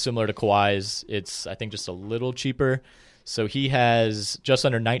very similar to Kawhi's. It's, I think, just a little cheaper. So he has just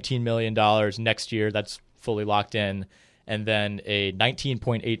under $19 million next year. That's fully locked in. And then a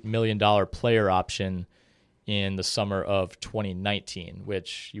 $19.8 million player option in the summer of 2019,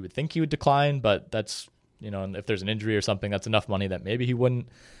 which you would think he would decline, but that's, if there's an injury or something, that's enough money that maybe he wouldn't.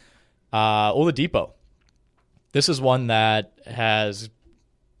 Oladipo. This is one that has,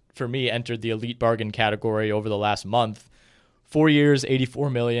 for me, entered the elite bargain category over the last month. 4 years,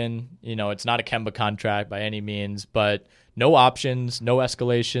 $84 million. It's not a Kemba contract by any means, but no options, no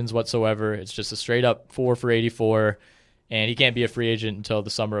escalations whatsoever. It's just a straight up 4 for $84, and he can't be a free agent until the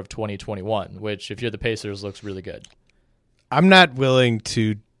summer of 2021, which, if you're the Pacers, looks really good. I'm not willing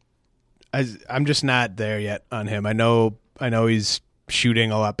to. I'm just not there yet on him. I know he's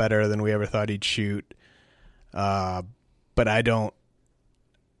shooting a lot better than we ever thought he'd shoot, but I don't.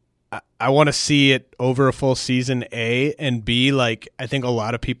 I want to see it over a full season, A, and B, like, I think a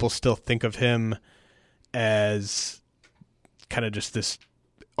lot of people still think of him as kind of just this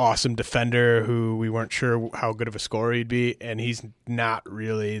awesome defender who we weren't sure how good of a scorer he'd be, and he's not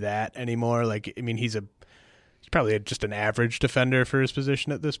really that anymore. Like, I mean, he's probably just an average defender for his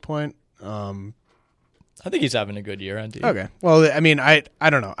position at this point. I think he's having a good year, Andy. Okay. Well, I mean, I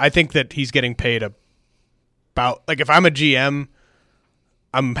don't know. I think that he's getting paid about, like, if I'm a GM,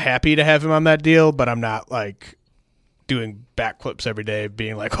 I'm happy to have him on that deal, but I'm not like doing backflips every day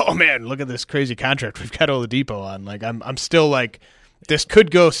being like, oh man, look at this crazy contract we've got Oladipo on. Like, I'm still like, this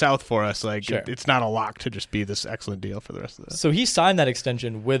could go south for us. Like, sure. It's not a lock to just be this excellent deal for the rest of this. So he signed that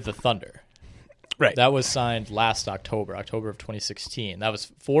extension with the Thunder. Right. That was signed last October of 2016. That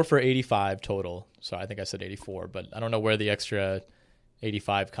was 4 for 85 total. So I think I said 84, but I don't know where the extra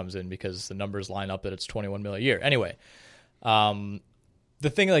 85 comes in because the numbers line up that it's $21 million a year. Anyway, the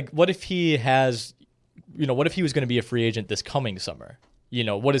thing, like, what if he was going to be a free agent this coming summer?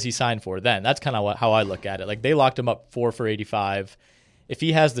 What does he sign for then? That's kind of how I look at it. Like, they locked him up 4 for 85. If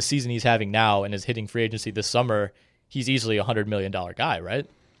he has the season he's having now and is hitting free agency this summer, he's easily a $100 million guy, right?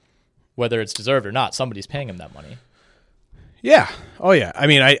 Whether it's deserved or not, somebody's paying him that money. Yeah. Oh, yeah. I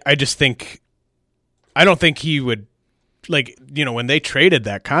mean, I just think – I don't think he would – like, when they traded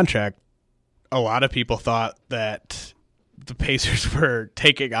that contract, a lot of people thought that the Pacers were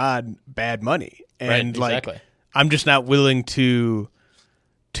taking on bad money. And, right, exactly. like, I'm just not willing to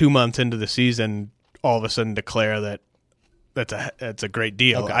 2 months into the season all of a sudden declare that's a great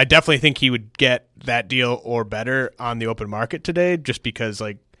deal. Okay. I definitely think he would get that deal or better on the open market today just because,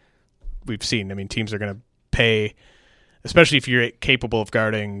 like, we've seen, I mean, teams are going to pay, especially if you're capable of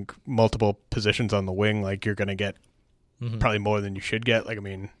guarding multiple positions on the wing, like, you're going to get probably more than you should get. Like, I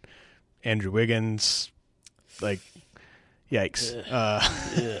mean, Andrew Wiggins, like, yikes.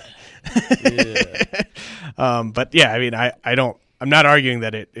 But yeah, I mean, I'm not arguing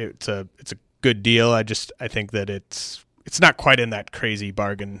that it's a good deal. I think that it's not quite in that crazy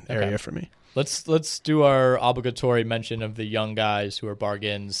bargain area for me. Let's do our obligatory mention of the young guys who are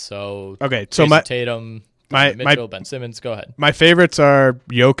bargains. So Jason Tatum, Mitchell, Ben Simmons. Go ahead. My favorites are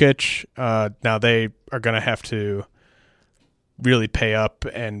Jokic. Now they are going to have to really pay up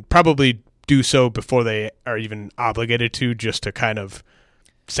and probably do so before they are even obligated to, just to kind of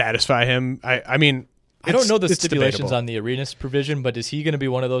satisfy him. I mean, I don't know the stipulations debatable on the Arenas provision, but is he going to be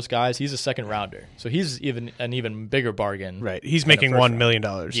one of those guys? He's a second rounder, so he's an even bigger bargain. Right, he's making $1 million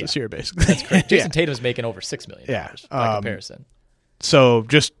this year, basically. That's great. Jason Tatum's making over $6 million. By comparison. So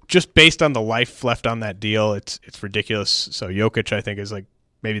just based on the life left on that deal, it's ridiculous. So Jokic, I think, is like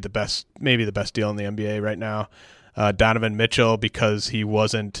maybe the best deal in the NBA right now. Donovan Mitchell, because he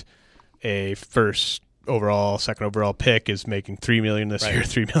wasn't a second overall pick, is making $3 million this year,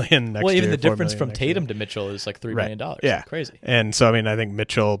 $3 million next year. Well, even the difference from Tatum to Mitchell is like $3 million. Yeah, crazy. And so, I mean, I think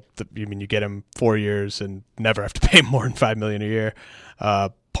Mitchell, you get him 4 years and never have to pay more than $5 million a year.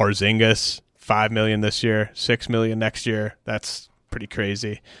 Porzingis, $5 million this year, $6 million next year. That's pretty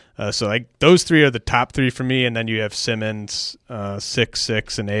crazy. So, like, those three are the top three for me, and then you have Simmons, 6,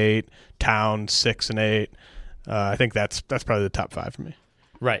 6, and 8. Towns, 6 and 8. I think that's probably the top five for me.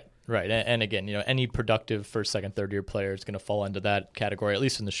 Right. Right. And again, any productive first, second, third year player is going to fall into that category, at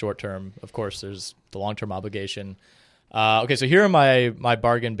least in the short term. Of course, there's the long-term obligation. Okay, so here are my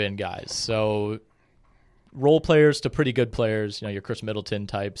bargain bin guys. So role players to pretty good players, your Chris Middleton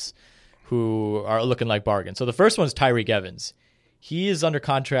types who are looking like bargains. So the first one is Tyreek Evans. He is under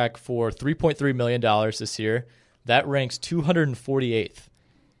contract for $3.3 million this year. That ranks 248th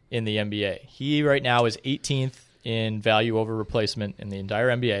in the NBA. He right now is 18th in value over replacement in the entire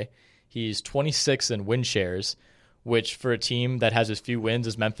NBA. He's 26th in win shares, which for a team that has as few wins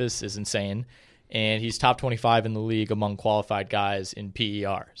as Memphis is insane. And he's top 25 in the league among qualified guys in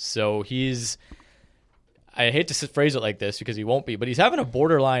PER. So I hate to phrase it like this because he won't be, but he's having a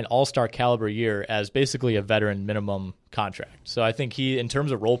borderline all-star caliber year as basically a veteran minimum contract. So I think in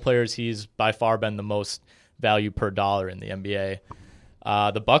terms of role players, he's by far been the most value per dollar in the NBA.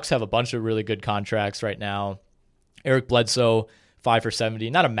 The Bucks have a bunch of really good contracts right now. Eric Bledsoe, 5 for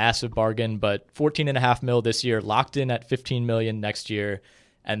 $70, not a massive bargain, but $14.5 million this year, locked in at $15 million next year.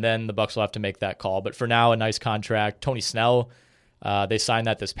 And then the Bucks will have to make that call. But for now, a nice contract. Tony Snell, they signed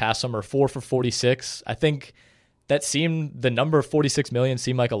that this past summer, 4 for $46. I think the number of $46 million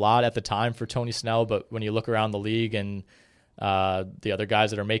seemed like a lot at the time for Tony Snell, but when you look around the league and the other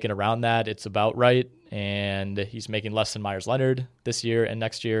guys that are making around that, it's about right. And he's making less than Myers Leonard this year and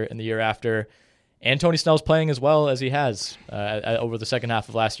next year and the year after. And Tony Snell's playing as well as he has over the second half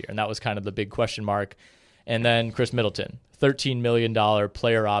of last year, and that was kind of the big question mark. And then Chris Middleton, $13 million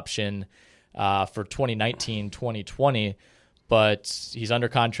player option for 2019-2020, but he's under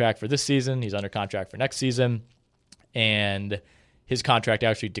contract for this season. He's under contract for next season, and his contract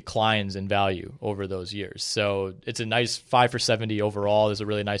actually declines in value over those years. So it's a nice 5 for $70 overall is a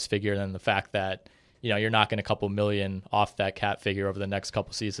really nice figure. And then the fact that you're knocking a couple million off that cap figure over the next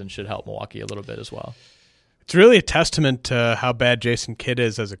couple seasons should help Milwaukee a little bit as well. It's really a testament to how bad Jason Kidd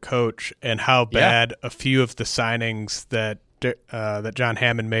is as a coach and how bad a few of the signings that John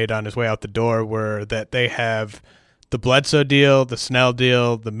Hammond made on his way out the door were, that they have the Bledsoe deal, the Snell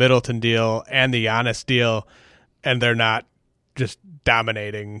deal, the Middleton deal, and the Giannis deal, and they're not just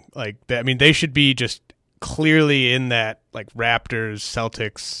dominating. They should be just clearly in that Raptors,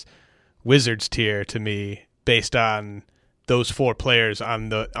 Celtics, Wizards tier to me, based on those four players on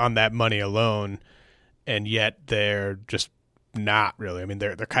that money alone, and yet they're just not really.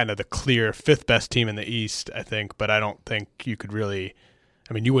 They're kind of the clear fifth best team in the East, I think, but I don't think you could really.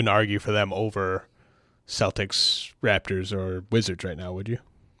 You wouldn't argue for them over Celtics, Raptors, or Wizards right now, would you?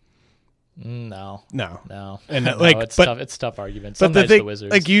 No. And it's tough. It's a tough argument. Some but the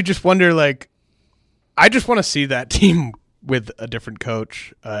Wizards. You just wonder. I just want to see that team with a different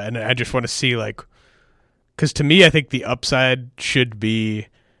coach, and I just want to see because to me, I think the upside should be,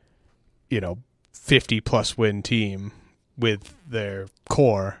 50+ win team with their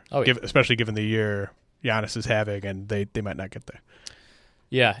core, especially given the year Giannis is having, and they might not get there.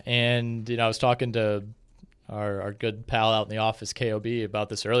 Yeah, and I was talking to our good pal out in the office, KOB, about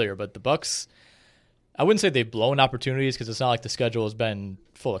this earlier, but the Bucks, I wouldn't say they've blown opportunities because it's not like the schedule has been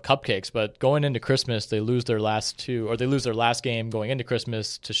full of cupcakes, but going into Christmas, they lose their last game going into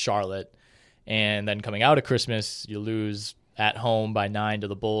Christmas to Charlotte, and then coming out of Christmas, you lose at home by 9 to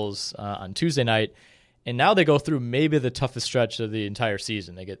the Bulls on Tuesday night, and now they go through maybe the toughest stretch of the entire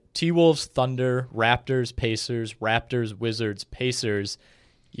season. They get T-Wolves, Thunder, Raptors, Wizards, Pacers.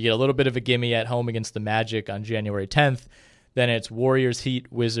 You get a little bit of a gimme at home against the Magic on January 10th. Then it's Warriors,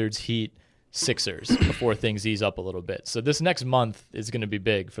 Heat, Wizards, Heat, Sixers before things ease up a little bit. So this next month is going to be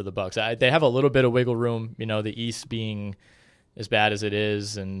big for the Bucks. They have a little bit of wiggle room, the East being as bad as it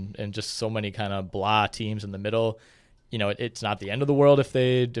is, and just so many kind of blah teams in the middle. It's not the end of the world if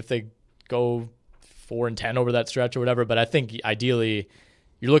they go 4-10 over that stretch or whatever. But I think ideally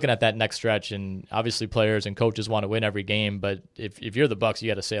you're looking at that next stretch, and obviously players and coaches want to win every game. But if you're the Bucks, you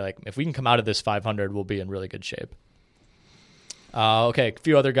got to say if we can come out of this 500, we'll be in really good shape. Okay, a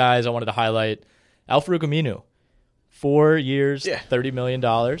few other guys I wanted to highlight. Al-Farouq Aminu, 4 years, $30 million.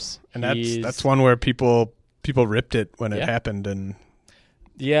 And that's one where people ripped it when it happened. And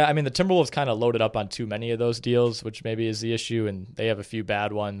yeah, the Timberwolves kind of loaded up on too many of those deals, which maybe is the issue, and they have a few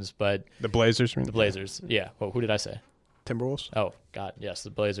bad ones. But the Blazers? The Blazers, yeah. Well, who did I say? Timberwolves? Oh, God, yes, the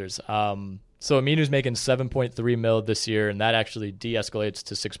Blazers. So Aminu's making $7.3 million this year, and that actually de-escalates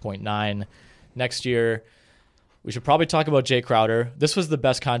to $6.9 next year. We should probably talk about Jay Crowder. This was the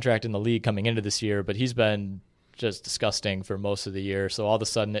best contract in the league coming into this year, but he's been just disgusting for most of the year. So all of a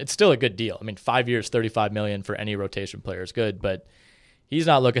sudden, it's still a good deal. 5 years, $35 million for any rotation player is good, but he's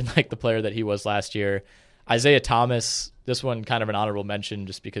not looking like the player that he was last year. Isaiah Thomas, this one kind of an honorable mention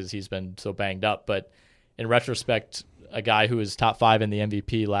just because he's been so banged up, but in retrospect, a guy who was top 5 in the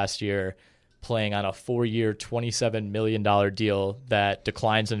MVP last year playing on a 4-year, $27 million deal that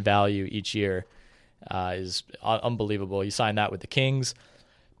declines in value each year is unbelievable. He signed that with the Kings.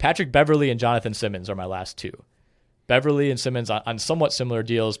 Patrick Beverley and Jonathan Simmons are my last two. Beverley and Simmons on somewhat similar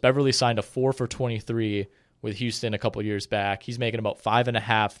deals. Beverley signed a 4 for 23 with Houston a couple years back. He's making about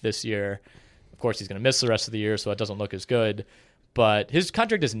 5.5 this year. Of course, he's going to miss the rest of the year, so it doesn't look as good. But his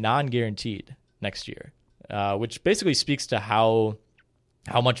contract is non-guaranteed next year, which basically speaks to how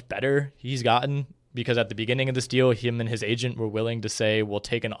much better he's gotten, because at the beginning of this deal, him and his agent were willing to say, we'll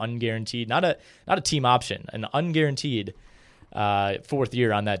take an unguaranteed, not a team option, an unguaranteed 4th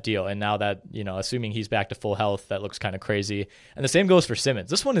year on that deal. And now that, assuming he's back to full health, that looks kind of crazy. And the same goes for Simmons.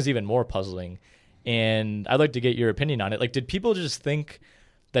 This one is even more puzzling, and I'd like to get your opinion on it. Like, did people just think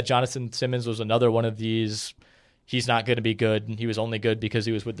that Jonathan Simmons was another one of these, he's not going to be good, and he was only good because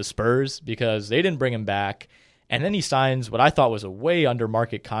he was with the Spurs, because they didn't bring him back? And then he signs what I thought was a way under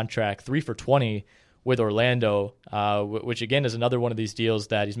market contract, 3 for 20 with Orlando, which again is another one of these deals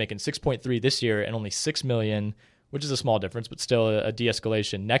that he's making 6.3 this year and only $6 million, which is a small difference, but still a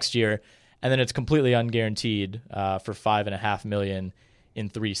de-escalation next year. And then it's completely unguaranteed for $5.5 million in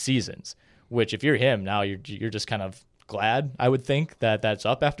 3 seasons, which if you're him now, you're just kind of glad, I would think, that that's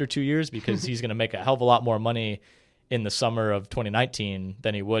up after 2 years, because he's going to make a hell of a lot more money in the summer of 2019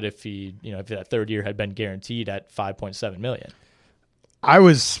 than he would if if that 3rd year had been guaranteed at $5.7 million. I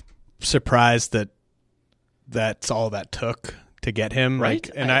was surprised that that's all that took to get him. Right.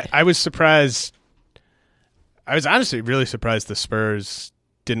 I was surprised. I was honestly really surprised the Spurs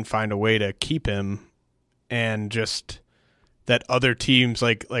didn't find a way to keep him, and just that other teams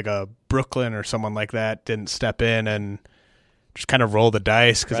like a Brooklyn or someone like that didn't step in and just kind of roll the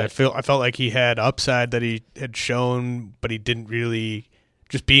dice, because right. I felt like he had upside that he had shown, but he didn't really.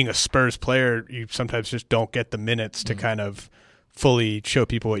 Just being a Spurs player, you sometimes just don't get the minutes to kind of fully show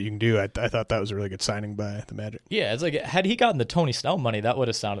people what you can do. I thought that was a really good signing by the Magic. Yeah, it's like, had he gotten the Tony Snell money, that would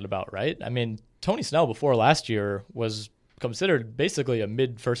have sounded about right. I mean, Tony Snell before last year was considered basically a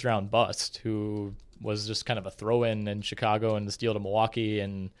mid-first round bust who was just kind of a throw-in in Chicago and the steal to Milwaukee,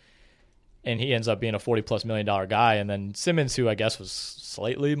 and he ends up being a $40+ million guy. And then Simmons, who I guess was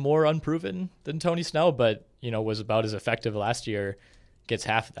slightly more unproven than Tony Snell, but was about as effective last year, gets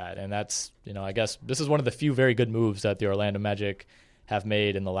half of that. And that's, I guess this is one of the few very good moves that the Orlando Magic have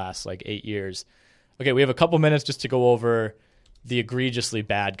made in the last 8 years. Okay, we have a couple minutes just to go over the egregiously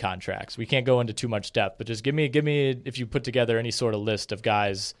bad contracts. We can't go into too much depth, but just give me if you put together any sort of list of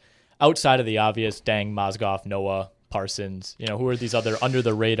guys outside of the obvious, Deng, Mozgov, Noah, Parsons, who are these other under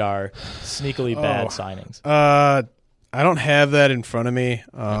the radar, sneakily bad signings? I don't have that in front of me.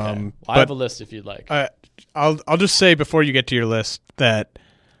 Okay. Well, I have a list if you'd like. I'll just say before you get to your list that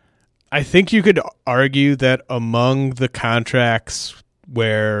I think you could argue that among the contracts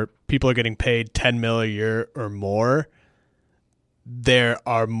where people are getting paid $10 million a year or more, there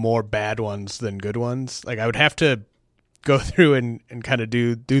are more bad ones than good ones. Like, I would have to go through and kind of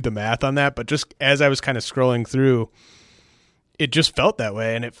do the math on that, but just as I was kind of scrolling through, it just felt that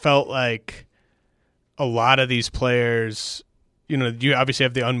way, and it felt like a lot of these players, you obviously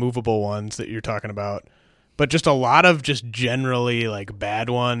have the unmovable ones that you're talking about, but just a lot of just generally bad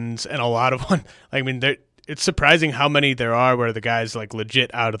ones, and a lot of one. It's surprising how many there are where the guy's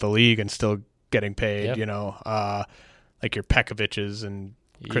legit out of the league and still getting paid. Yep. Like your Pekoviches and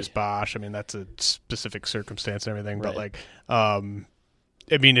Chris Bosh. That's a specific circumstance and everything, right. But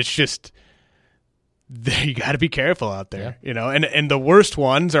it's just. You got to be careful out there, and the worst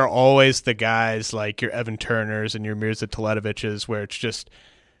ones are always the guys like your Evan Turners and your Mirza Teletoviches, where it's just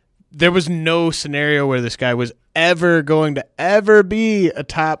there was no scenario where this guy was ever going to ever be a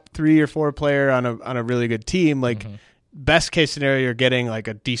top 3 or 4 player on a really good team. Best case scenario, you're getting a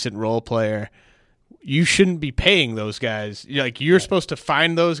decent role player. You shouldn't be paying those guys. You're supposed to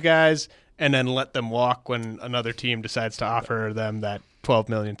find those guys and then let them walk when another team decides to offer them that $12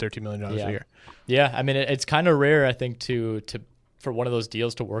 million, $13 million a year. Yeah, it's kind of rare, I think, for one of those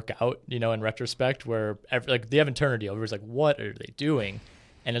deals to work out, in retrospect, where the Evan Turner deal, everyone's like, what are they doing?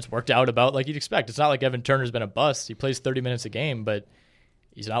 And it's worked out about like you'd expect. It's not like Evan Turner's been a bust. He plays 30 minutes a game, but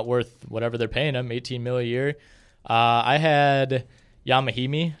he's not worth whatever they're paying him, $18 million a year. I had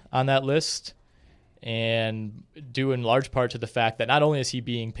Yamahimi on that list, and due in large part to the fact that not only is he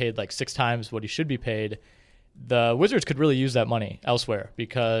being paid 6 times what he should be paid, the Wizards could really use that money elsewhere,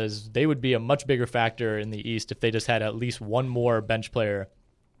 because they would be a much bigger factor in the East if they just had at least one more bench player.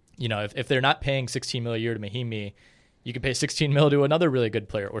 If they're not paying $16 million a year to Mahimi, you could pay $16 million to another really good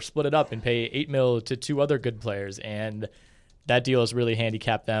player, or split it up and pay $8 million to 2 other good players. And that deal has really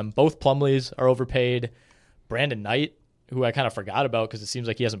handicapped them. Both Plumlees are overpaid. Brandon Knight who I kind of forgot about because it seems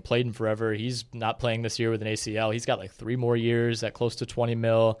like he hasn't played in forever. He's not playing this year with an ACL. He's got like 3 more years at close to $20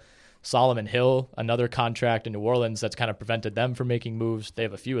 million. Solomon Hill, another contract in New Orleans that's kind of prevented them from making moves. They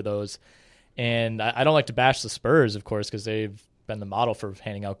have a few of those. And I don't like to bash the Spurs, of course, because they've been the model for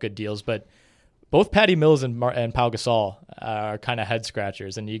handing out good deals. But both Patty Mills and Pau Gasol are kind of head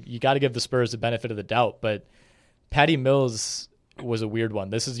scratchers. And you got to give the Spurs the benefit of the doubt. But Patty Mills was a weird one.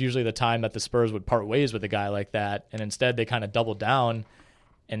 This is usually the time that the Spurs would part ways with a guy like that. And instead they kind of doubled down.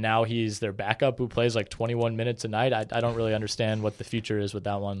 And now he's their backup who plays like 21 minutes a night. I don't really understand what the future is with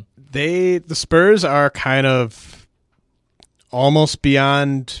that one. The Spurs are kind of almost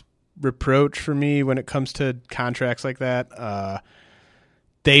beyond reproach for me when it comes to contracts like that.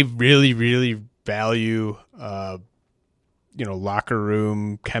 They really, really value, locker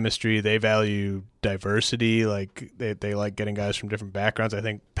room chemistry. They value diversity. Like they like getting guys from different backgrounds. I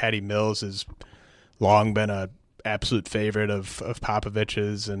think Patty Mills has long been a absolute favorite of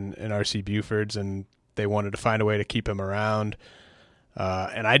Popovich's and R.C. Buford's, and they wanted to find a way to keep him around.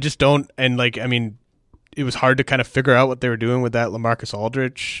 And I just don't, and it was hard to kind of figure out what they were doing with that LaMarcus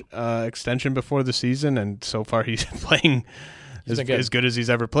Aldridge extension before the season, and so far he's playing as good as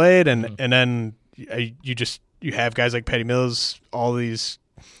he's ever played. And and then you have guys like Patty Mills, all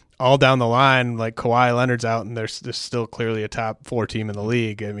down the line, like Kawhi Leonard's out, and there's still clearly a top 4 team in the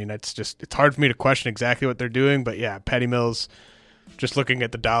league. I mean, it's hard for me to question exactly what they're doing, but yeah, Patty Mills, just looking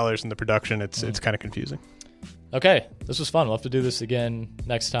at the dollars and the production, it's kind of confusing. Okay, this was fun. We'll have to do this again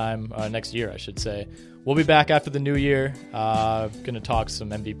next year, I should say. We'll be back after the new year. Going to talk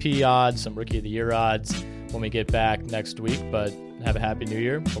some MVP odds, some Rookie of the Year odds when we get back next week, but have a happy new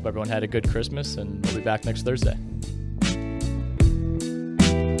year. Hope everyone had a good Christmas, and we'll be back next Thursday.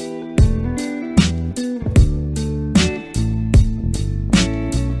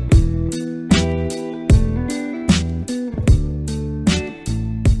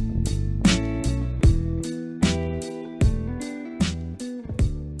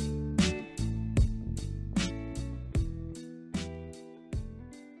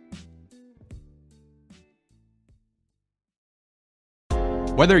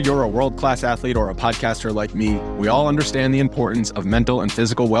 Whether you're a world-class athlete or a podcaster like me, we all understand the importance of mental and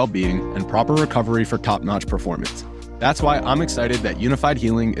physical well-being and proper recovery for top-notch performance. That's why I'm excited that Unified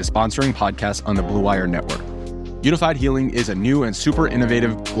Healing is sponsoring podcasts on the Blue Wire Network. Unified Healing is a new and super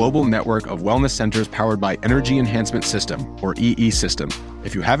innovative global network of wellness centers powered by Energy Enhancement System, or EE System.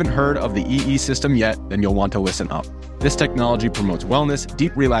 If you haven't heard of the EE System yet, then you'll want to listen up. This technology promotes wellness,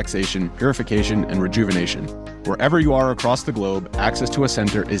 deep relaxation, purification, and rejuvenation. Wherever you are across the globe, access to a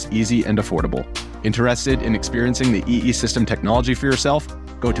center is easy and affordable. Interested in experiencing the EE System technology for yourself?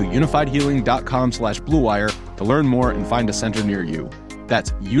 Go to unifiedhealing.com/bluewire to learn more and find a center near you.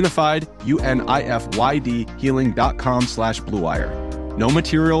 That's unified, UNIFYD, healing.com/bluewire. No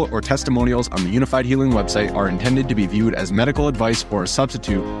material or testimonials on the Unified Healing website are intended to be viewed as medical advice or a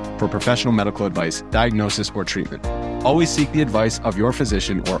substitute for professional medical advice, diagnosis, or treatment. Always seek the advice of your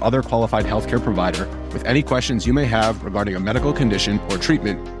physician or other qualified healthcare provider with any questions you may have regarding a medical condition or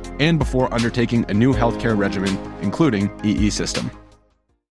treatment and before undertaking a new healthcare regimen, including EE System.